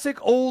 Classic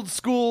old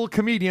school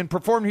comedian,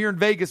 performed here in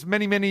Vegas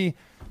many, many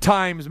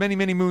times, many,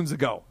 many moons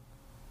ago.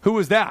 Who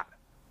was that?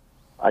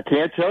 I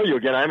can't tell you.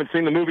 Again, I haven't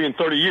seen the movie in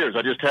 30 years.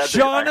 I just had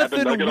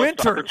Jonathan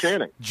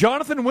Winters.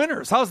 Jonathan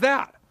Winters. How's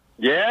that?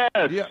 Yes.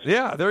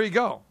 Yeah, there you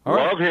go. All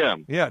Love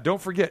him. Yeah,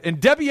 don't forget.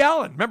 And Debbie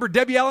Allen. Remember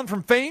Debbie Allen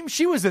from Fame?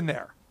 She was in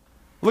there.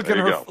 Look at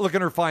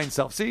her fine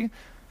self. See?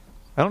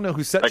 I don't know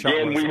who set shot was.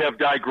 Again, we have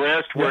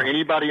digressed where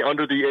anybody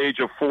under the age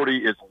of 40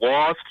 is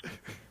lost,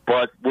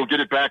 but we'll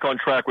get it back on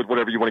track with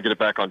whatever you want to get it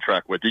back on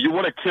track with. Do you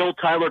want to kill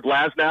Tyler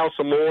Glassnow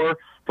some more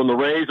from the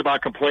Rays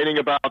about complaining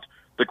about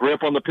the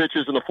grip on the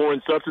pitches and the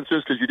foreign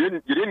substances? Because you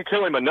didn't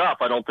kill him enough,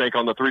 I don't think,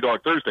 on the Three Dog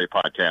Thursday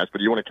podcast. But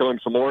do you want to kill him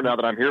some more now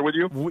that I'm here with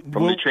you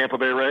from the Tampa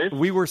Bay Rays?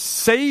 We were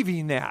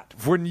saving that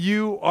when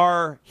you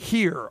are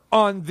here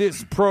on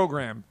this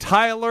program.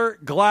 Tyler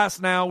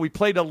Glassnow, we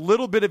played a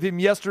little bit of him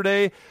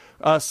yesterday,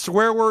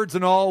 swear words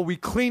and all. We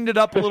cleaned it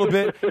up a little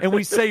bit, and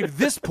we saved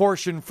this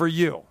portion for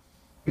you.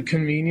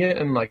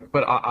 Convenient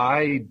but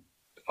I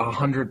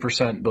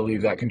 100%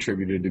 believe that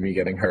contributed to me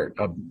getting hurt.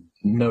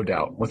 No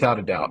doubt, without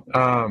a doubt.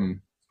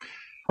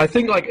 I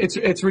think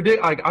it's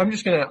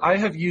ridiculous. I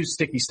have used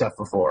sticky stuff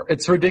before.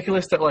 It's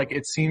ridiculous that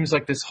it seems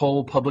like this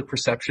whole public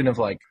perception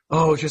of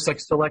it's just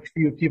select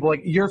few people.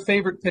 Your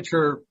favorite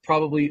pitcher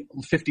probably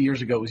 50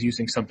 years ago was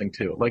using something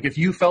too. If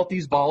you felt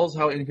these balls,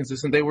 how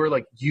inconsistent they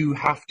were, you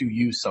have to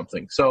use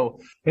something.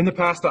 So in the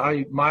past,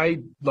 my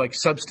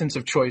substance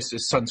of choice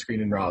is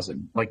sunscreen and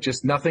rosin.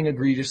 Just nothing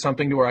egregious,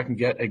 something to where I can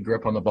get a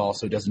grip on the ball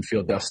so it doesn't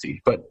feel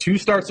dusty. But 2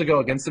 starts ago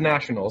against the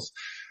Nationals,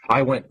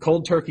 I went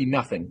cold turkey,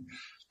 nothing.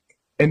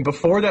 And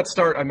before that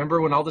start, I remember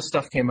when all this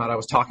stuff came out, I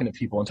was talking to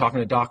people and talking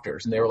to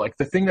doctors, and they were like,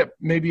 the thing that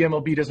maybe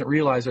MLB doesn't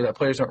realize or that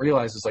players don't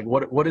realize is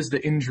what is the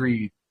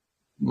injury,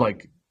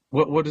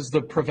 what is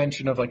the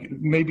prevention of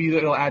maybe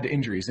it'll add to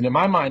injuries. And in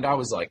my mind, I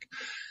was like,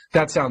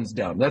 that sounds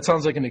dumb. That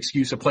sounds like an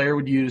excuse a player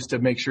would use to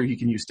make sure he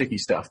can use sticky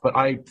stuff. But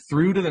I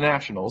threw to the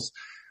Nationals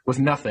with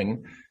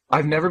nothing.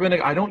 I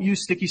don't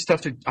use sticky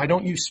stuff I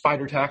don't use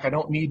spider tack. I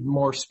don't need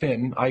more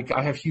spin. I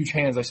have huge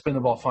hands. I spin the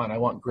ball fine. I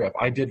want grip.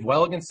 I did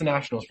well against the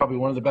Nationals, probably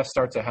one of the best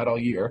starts I had all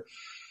year.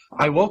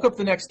 I woke up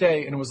the next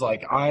day and it was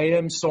I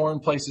am sore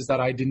in places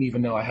that I didn't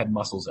even know I had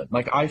muscles in.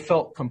 I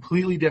felt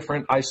completely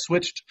different. I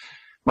switched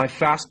my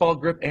fastball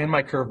grip and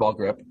my curveball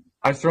grip.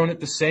 I've thrown it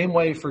the same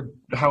way for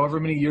however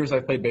many years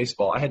I've played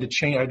baseball. I had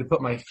to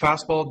put my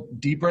fastball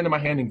deeper into my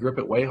hand and grip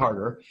it way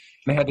harder.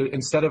 And I had to,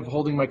 instead of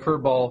holding my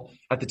curveball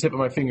at the tip of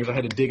my fingers, I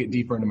had to dig it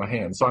deeper into my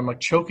hand. So I'm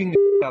choking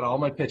out of all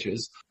my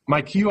pitches.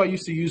 My cue I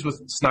used to use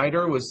with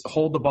Snyder was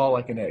hold the ball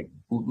like an egg,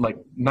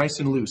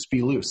 nice and loose,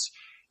 be loose.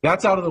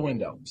 That's out of the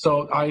window.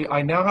 So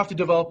I now have to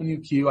develop a new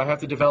cue. I have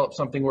to develop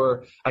something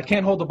where I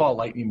can't hold the ball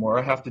light anymore.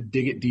 I have to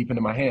dig it deep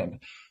into my hand.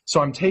 So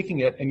I'm taking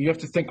it, and you have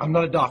to think, I'm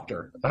not a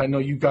doctor. I know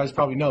you guys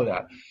probably know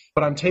that.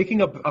 But I'm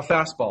taking a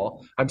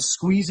fastball. I'm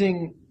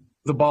squeezing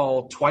the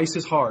ball twice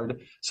as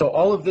hard. So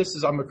all of this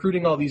is I'm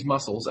recruiting all these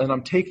muscles, and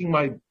I'm taking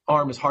my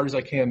arm as hard as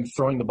I can,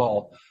 throwing the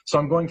ball. So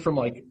I'm going from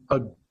a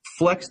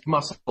flexed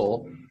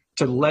muscle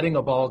to letting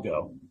a ball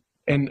go.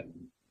 And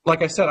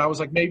like I said, I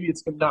was maybe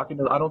it's not going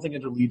to – I don't think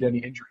it'll lead to any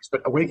injuries.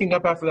 But waking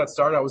up after that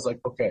start, I was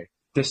okay,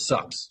 this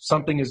sucks.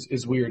 Something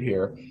is weird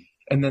here.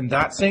 And then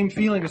that same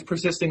feeling is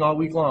persisting all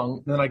week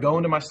long. Then I go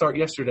into my start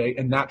yesterday,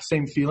 and that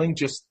same feeling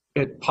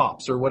it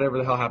pops or whatever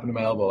the hell happened to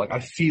my elbow. I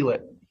feel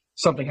it.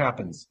 Something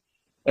happens.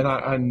 And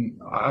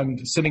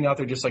I'm sitting out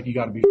there just you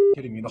got to be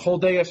kidding me. The whole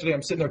day yesterday,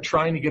 I'm sitting there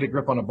trying to get a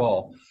grip on a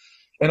ball.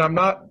 And I'm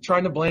not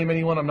trying to blame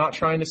anyone. I'm not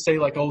trying to say,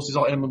 this is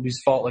all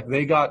MLB's fault.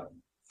 They got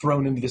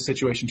thrown into this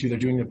situation, too. They're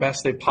doing the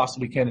best they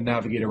possibly can to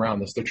navigate around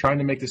this. They're trying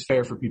to make this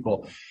fair for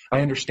people.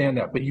 I understand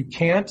that. But you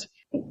can't –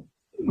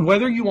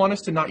 whether you want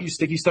us to not use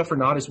sticky stuff or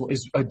not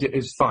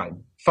is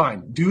fine.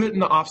 Fine. Do it in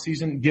the off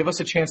season. Give us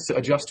a chance to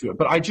adjust to it.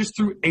 But I just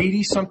threw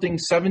 80-something,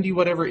 70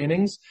 whatever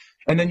innings,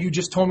 and then you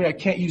just told me I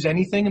can't use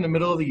anything in the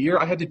middle of the year.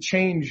 I had to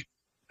change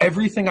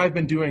everything I've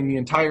been doing the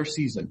entire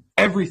season.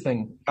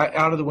 Everything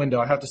out of the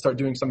window. I have to start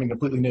doing something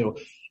completely new.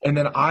 And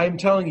then I'm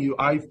telling you,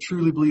 I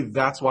truly believe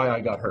that's why I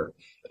got hurt.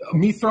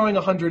 Me throwing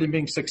 100 and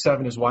being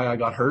 6'7" is why I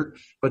got hurt,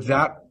 but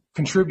that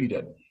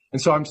contributed.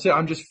 And so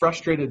I'm just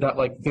frustrated that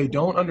they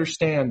don't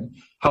understand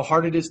how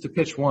hard it is to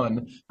pitch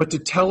one, but to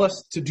tell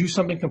us to do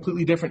something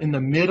completely different in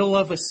the middle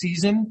of a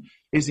season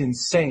is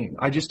insane.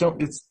 I just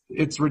don't.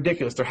 It's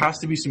ridiculous. There has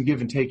to be some give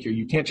and take here.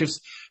 You can't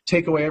just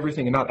take away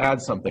everything and not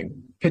add something.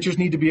 Pitchers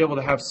need to be able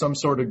to have some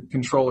sort of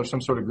control or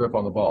some sort of grip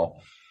on the ball.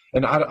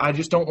 And I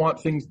just don't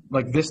want things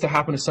like this to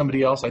happen to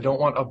somebody else. I don't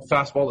want a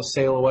fastball to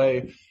sail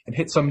away and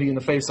hit somebody in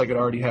the face like it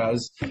already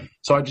has.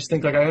 So I just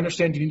think I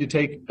understand you need to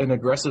take an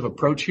aggressive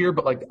approach here,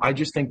 but I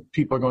just think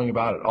people are going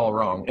about it all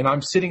wrong. And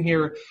I'm sitting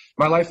here,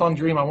 my lifelong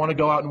dream, I want to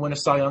go out and win a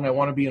Cy Young. I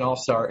want to be an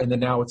all-star. And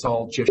then now it's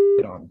all just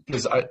shit on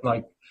because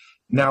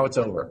now it's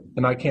over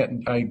and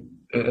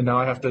and now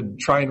I have to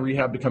try and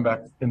rehab to come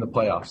back in the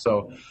playoffs.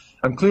 So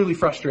I'm clearly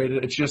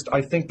frustrated. It's just, I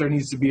think there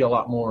needs to be a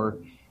lot more.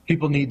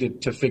 People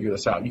need to figure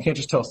this out. You can't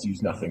just tell us to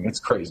use nothing. It's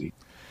crazy.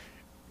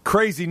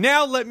 Crazy.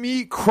 Now let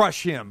me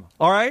crush him,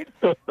 all right?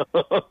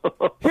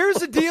 Here's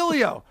the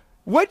dealio.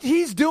 What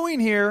he's doing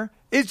here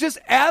is just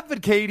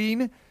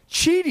advocating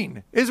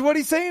cheating, is what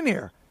he's saying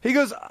here. He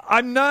goes,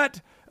 I'm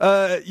not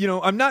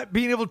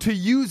being able to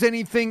use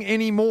anything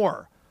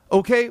anymore.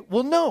 Okay,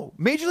 well, no.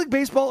 Major League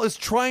Baseball is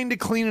trying to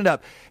clean it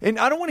up. And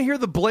I don't want to hear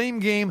the blame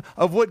game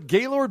of what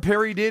Gaylord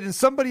Perry did and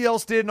somebody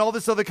else did and all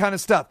this other kind of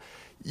stuff.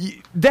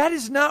 That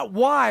is not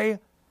why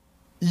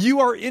you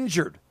are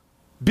injured,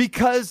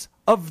 because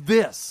of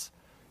this.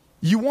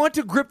 You want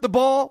to grip the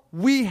ball?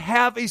 We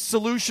have a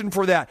solution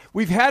for that.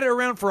 We've had it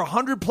around for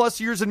 100-plus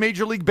years in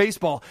Major League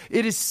Baseball.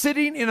 It is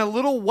sitting in a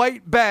little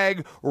white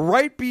bag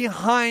right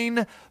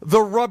behind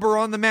the rubber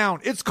on the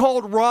mound. It's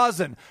called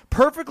rosin.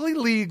 Perfectly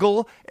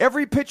legal.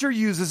 Every pitcher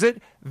uses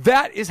it.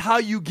 That is how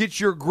you get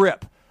your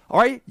grip. All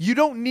right? You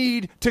don't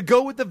need to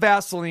go with the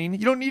Vaseline.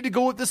 You don't need to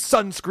go with the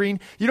sunscreen.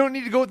 You don't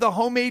need to go with the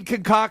homemade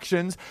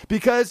concoctions,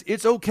 because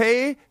it's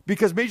okay,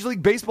 because Major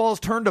League Baseball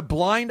has turned a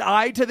blind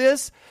eye to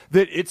this,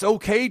 that it's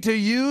okay to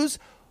use.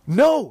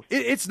 No,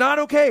 it's not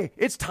okay.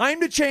 It's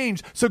time to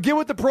change. So get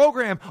with the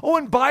program. Oh,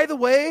 and by the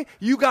way,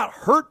 you got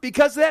hurt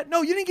because of that?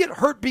 No, you didn't get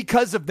hurt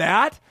because of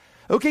that.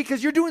 Okay,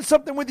 because you're doing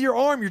something with your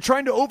arm. You're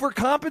trying to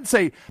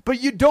overcompensate,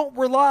 but you don't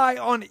rely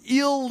on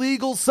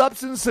illegal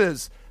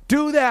substances.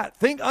 Do that.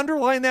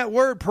 Underline that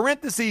word,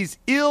 parentheses,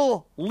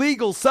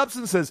 illegal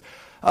substances.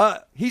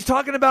 He's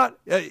talking about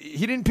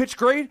he didn't pitch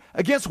great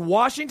against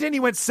Washington. He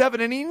went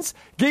 7 innings,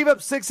 gave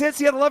up 6 hits.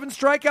 He had 11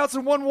 strikeouts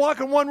and 1 walk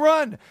and 1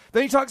 run.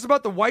 Then he talks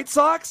about the White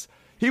Sox.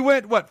 He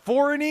went,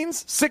 4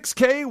 innings,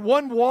 6K,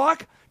 1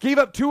 walk, gave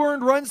up 2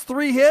 earned runs,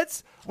 3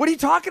 hits. What are you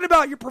talking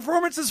about? Your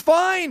performance is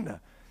fine.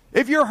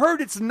 If you're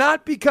hurt, it's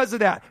not because of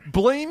that.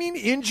 Blaming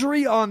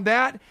injury on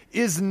that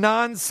is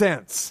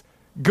nonsense.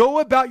 Go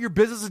about your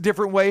business a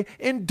different way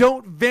and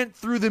don't vent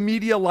through the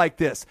media like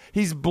this.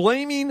 He's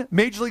blaming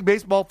Major League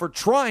Baseball for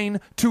trying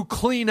to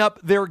clean up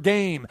their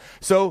game.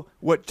 So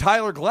what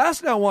Tyler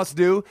Glassnow wants to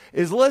do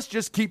is let's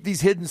just keep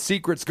these hidden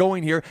secrets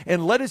going here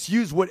and let us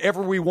use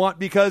whatever we want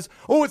because,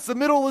 it's the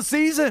middle of the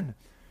season.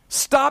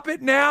 Stop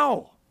it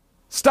now.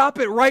 Stop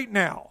it right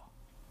now.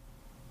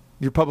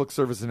 Your public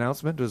service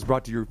announcement was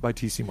brought to you by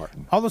T.C.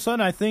 Martin. All of a sudden,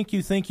 I think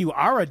you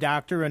are a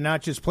doctor and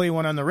not just play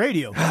one on the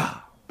radio.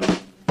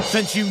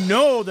 Since you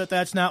know that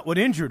that's not what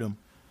injured him.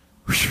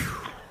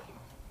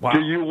 Wow. Do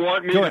you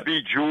want me to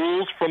be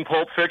Jules from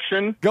Pulp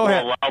Fiction? Go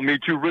ahead. Allow me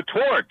to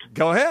retort.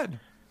 Go ahead.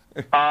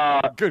 3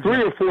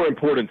 or 4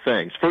 important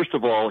things. First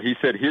of all, he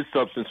said his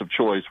substance of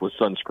choice was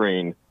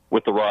sunscreen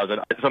with the rosin.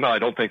 Somehow I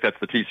don't think that's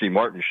the T.C.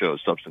 Martin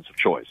show's substance of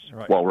choice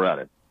while we're at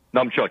it.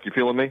 Chuck, you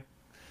feeling me?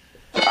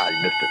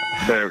 You missed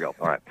it. There we go.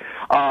 All right.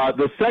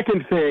 The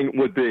second thing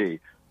would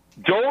be,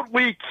 don't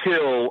we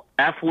kill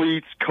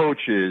athletes,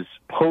 coaches,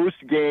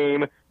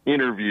 post-game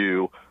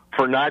interview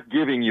for not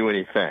giving you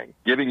anything,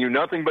 giving you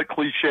nothing but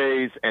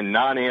cliches and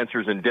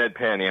non-answers and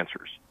deadpan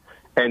answers.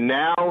 And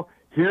now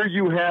here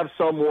you have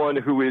someone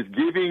who is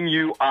giving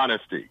you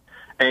honesty.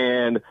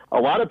 And a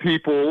lot of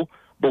people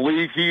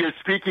believe he is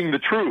speaking the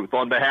truth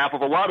on behalf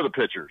of a lot of the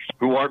pitchers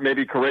who aren't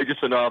maybe courageous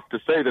enough to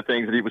say the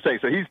things that he was saying.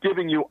 So he's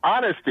giving you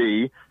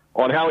honesty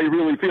on how he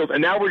really feels.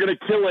 And now we're going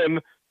to kill him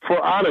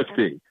for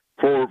honesty,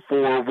 for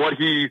what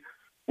he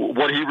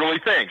really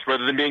thinks,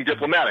 rather than being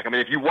diplomatic. I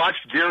mean, if you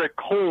watched Garrett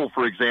Cole,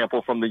 for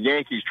example, from the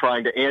Yankees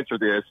trying to answer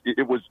this,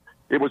 it was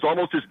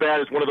almost as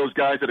bad as one of those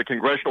guys at a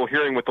congressional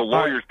hearing with the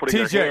lawyers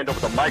putting their hand over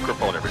the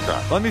microphone every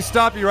time. Let me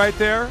stop you right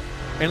there,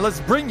 and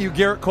let's bring you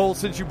Garrett Cole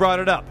since you brought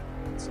it up.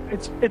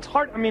 It's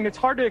hard. I mean, it's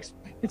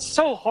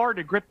so hard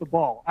to grip the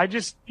ball.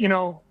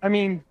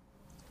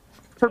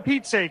 For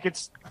Pete's sake,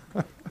 it's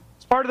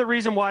part of the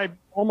reason why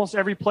almost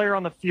every player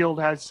on the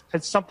field has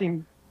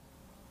something,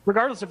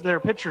 regardless if they're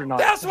a pitcher or not.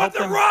 That's what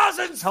the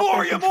rosin's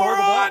for, you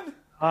moron!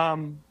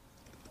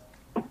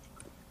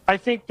 I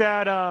think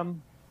that I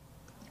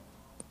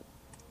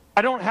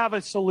don't have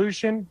a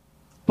solution,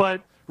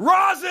 but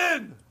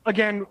rosin!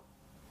 Again,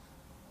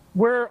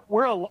 we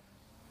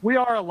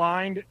are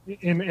aligned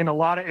in a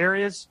lot of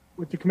areas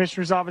with the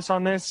commissioner's office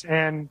on this,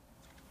 and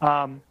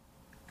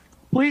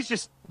please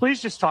just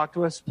talk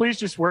to us. Please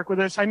just work with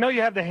us. I know you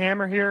have the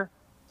hammer here,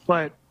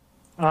 but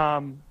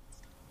there's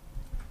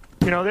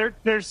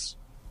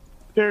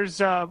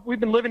we've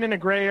been living in a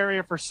gray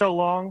area for so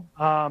long.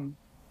 I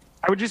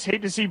would just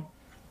hate to see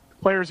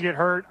players get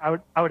hurt.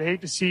 I would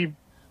hate to see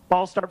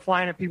balls start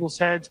flying at people's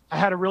heads. I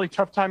had a really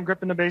tough time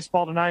gripping the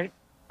baseball tonight,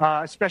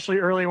 especially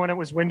early when it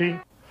was windy.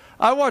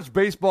 I watch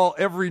baseball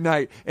every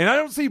night, and I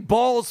don't see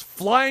balls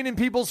flying in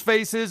people's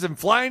faces and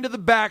flying to the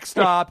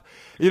backstop,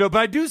 but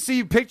I do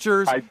see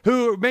pitchers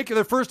who make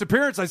their first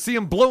appearance. I see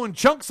them blowing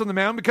chunks on the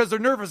mound because they're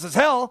nervous as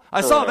hell.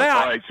 I saw that.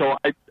 All right, so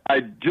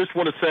I just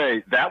want to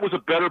say that was a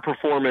better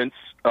performance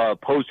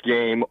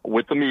post-game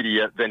with the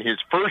media than his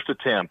first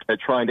attempt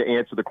at trying to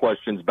answer the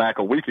questions back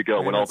a week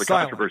ago when all the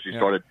controversy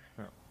started.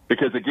 Yeah.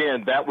 Because,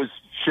 again, that was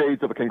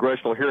shades of a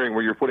congressional hearing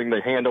where you're putting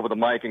the hand over the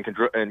mic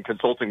and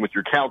consulting with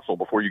your counsel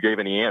before you gave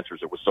any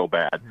answers. It was so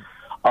bad.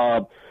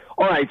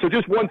 All right, so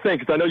just one thing,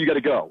 because I know you got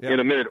to go in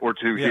a minute or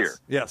two here.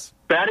 Yes.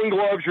 Batting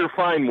gloves you're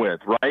fine with,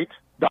 right,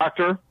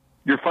 Doctor?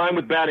 You're fine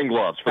with batting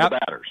gloves for the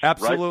batters,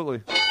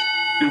 absolutely. Right?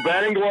 Do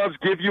batting gloves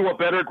give you a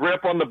better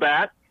grip on the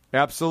bat?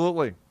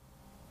 Absolutely.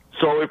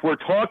 So if we're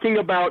talking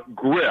about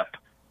grip,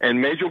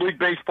 and Major League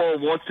Baseball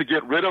wants to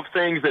get rid of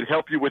things that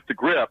help you with the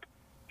grip,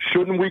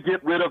 shouldn't we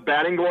get rid of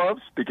batting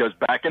gloves? Because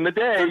back in the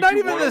day, they're not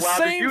even the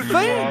same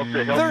thing.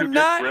 They're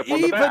not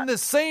even the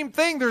same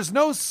thing. There's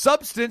no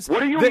substance.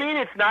 What do you mean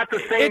it's not the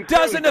same thing? It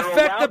doesn't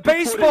affect the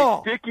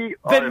baseball. Sticky,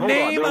 the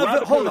name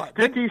of the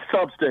sticky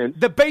substance.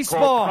 The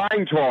baseball.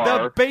 Pine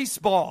tar. The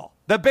baseball.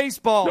 The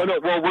baseball. No,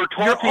 well, we're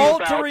talking You're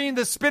altering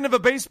the spin of a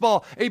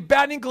baseball. A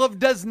batting glove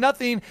does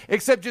nothing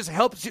except just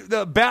helps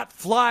the bat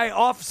fly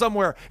off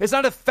somewhere. It's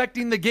not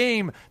affecting the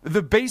game.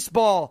 The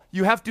baseball,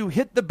 you have to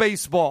hit the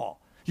baseball.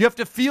 You have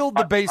to field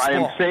the baseball. I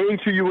am saying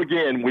to you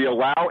again, we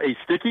allow a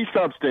sticky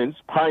substance,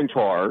 pine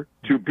tar,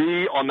 to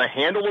be on the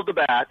handle of the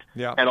bat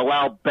and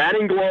allow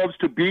batting gloves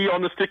to be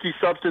on the sticky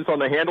substance on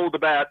the handle of the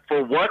bat.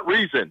 For what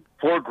reason?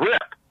 For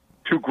grip.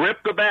 To grip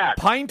the bat.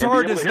 Pine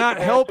tar does not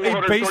help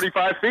a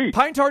baseball.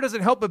 Pine tar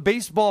doesn't help a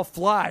baseball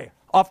fly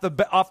off the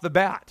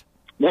bat.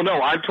 Well,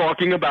 no, I'm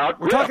talking about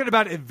grip. We're talking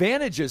about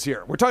advantages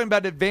here. We're talking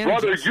about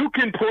advantages. Brother, you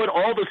can put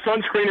all the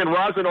sunscreen and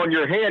rosin on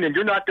your hand, and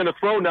you're not going to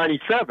throw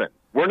 97.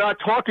 We're not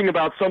talking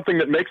about something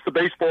that makes the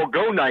baseball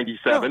go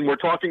 97. No. We're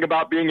talking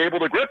about being able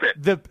to grip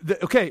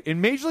it. Okay,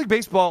 in Major League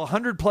Baseball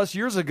 100-plus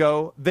years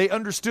ago, they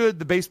understood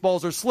the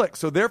baseballs are slick,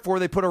 so therefore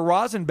they put a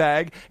rosin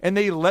bag, and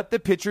they let the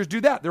pitchers do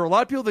that. There were a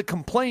lot of people that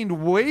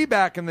complained way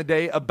back in the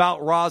day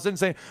about rosin,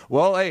 saying,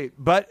 well, hey,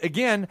 but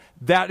again,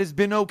 that has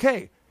been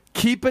okay.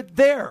 Keep it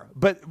there.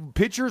 But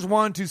pitchers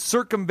want to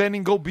circumvent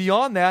and go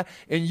beyond that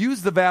and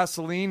use the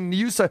Vaseline,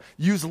 use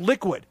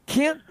liquid.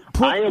 Can't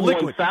put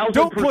liquid.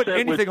 Don't put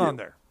anything on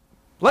there.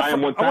 I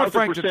want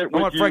Frank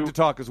to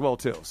talk as well,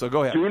 too. So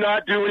go ahead. Do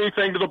not do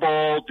anything to the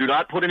ball. Do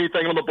not put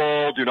anything on the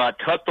ball. Do not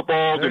cut the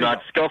ball. Do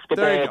not scuff the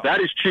ball. That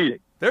is cheating.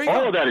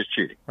 All of that is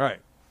cheating. All right.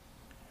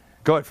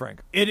 Go ahead,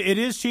 Frank. It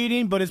is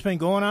cheating, but it's been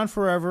going on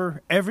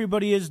forever.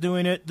 Everybody is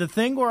doing it. The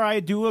thing where I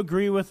do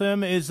agree with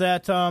him is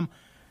that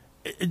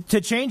to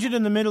change it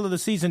in the middle of the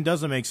season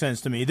doesn't make sense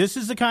to me. This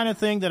is the kind of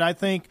thing that I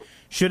think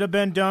should have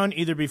been done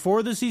either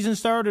before the season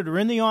started or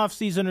in the off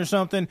season or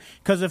something,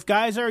 because if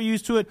guys are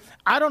used to it,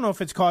 I don't know if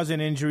it's causing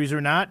injuries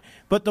or not,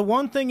 but the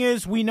one thing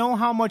is we know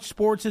how much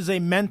sports is a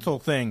mental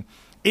thing.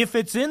 If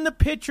it's in the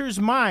pitcher's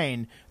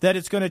mind that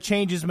it's going to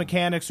change his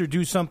mechanics or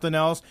do something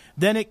else,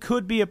 then it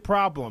could be a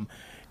problem.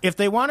 If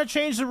they want to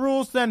change the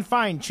rules, then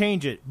fine,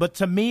 change it. But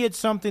to me, it's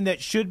something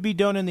that should be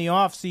done in the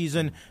off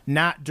season,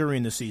 not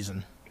during the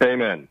season.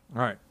 Amen.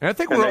 All right. And I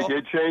think they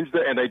did change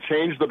they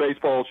changed the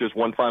baseballs. Just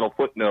one final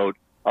footnote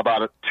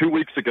about 2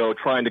 weeks ago,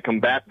 trying to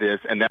combat this,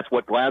 and that's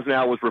what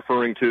Glassnow was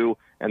referring to,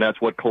 and that's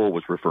what Cole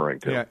was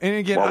referring to. Yeah, and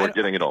again, while we're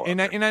getting it all. And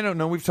I don't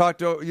know. We've talked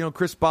to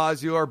Chris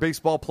Bosio, our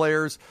baseball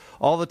players,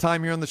 all the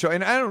time here on the show,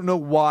 and I don't know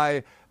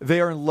why they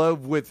are in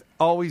love with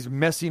always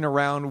messing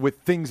around with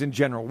things in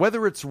general,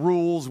 whether it's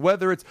rules,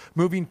 whether it's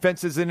moving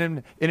fences in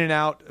and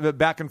out,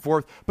 back and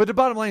forth. But the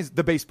bottom line is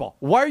the baseball.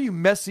 Why are you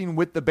messing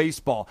with the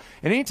baseball?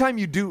 And anytime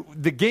you do,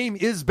 the game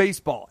is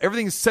baseball.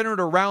 Everything's centered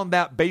around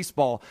that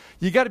baseball.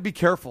 You got to be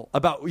careful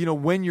about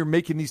when you're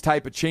making these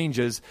type of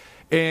changes.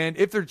 And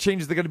if they're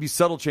changes, they're going to be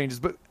subtle changes.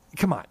 But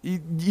come on,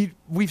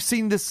 we've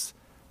seen this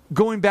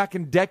going back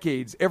in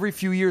decades. Every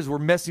few years, we're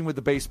messing with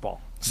the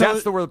baseball.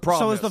 That's where the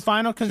problem is. So is the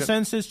final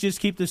consensus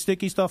just keep the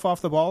sticky stuff off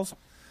the balls?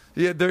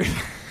 Yeah,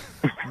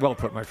 well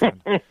put, my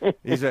friend.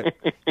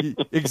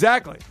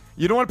 Exactly.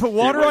 You don't want to put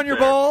water on your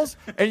balls,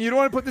 and you don't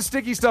want to put the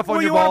sticky stuff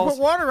on your balls. Well, you want to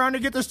put water on to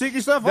get the sticky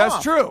stuff off.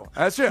 That's true.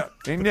 That's it.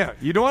 And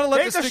you don't want to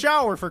let take a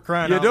shower for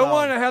crying out loud. You don't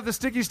want to have the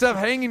sticky stuff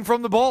hanging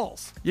from the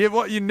balls.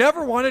 You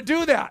never want to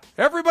do that.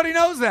 Everybody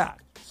knows that.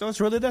 So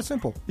it's really that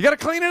simple. You got to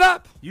clean it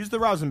up. Use the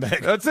rosin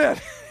bag. That's it.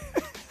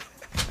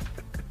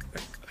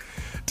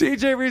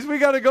 TJ Rives, we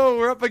got to go.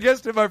 We're up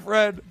against it, my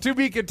friend. To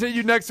be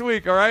continued next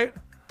week, all right?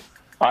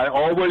 I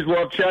always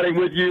love chatting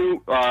with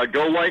you.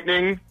 Go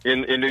Lightning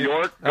in New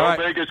York. Go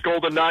Vegas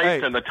Golden Knights.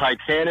 Hey. And the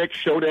Titanic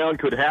showdown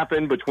could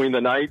happen between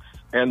the Knights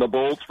and the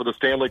Bolts for the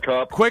Stanley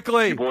Cup.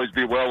 Quickly. You boys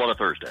be well on a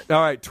Thursday.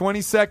 All right,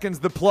 20 seconds,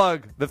 the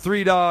plug, the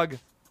Three Dog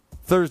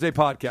Thursday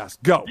podcast.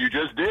 Go. You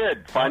just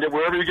did. Find it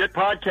wherever you get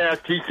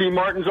podcasts. TC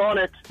Martin's on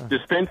it.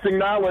 Dispensing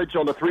knowledge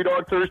on the Three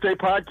Dog Thursday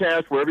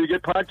podcast. Wherever you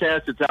get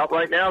podcasts, it's out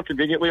right now,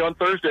 conveniently on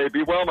Thursday.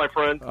 Be well, my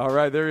friend. All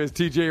right, there is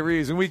TJ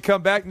Rives. When we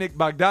come back, Nick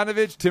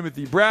Bogdanovich,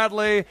 Timothy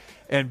Bradley,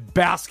 and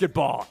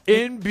basketball.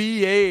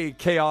 NBA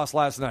chaos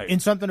last night. In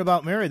Something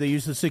About Mary, they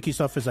used the sticky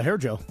stuff as a hair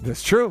gel.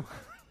 That's true.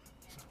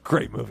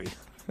 Great movie.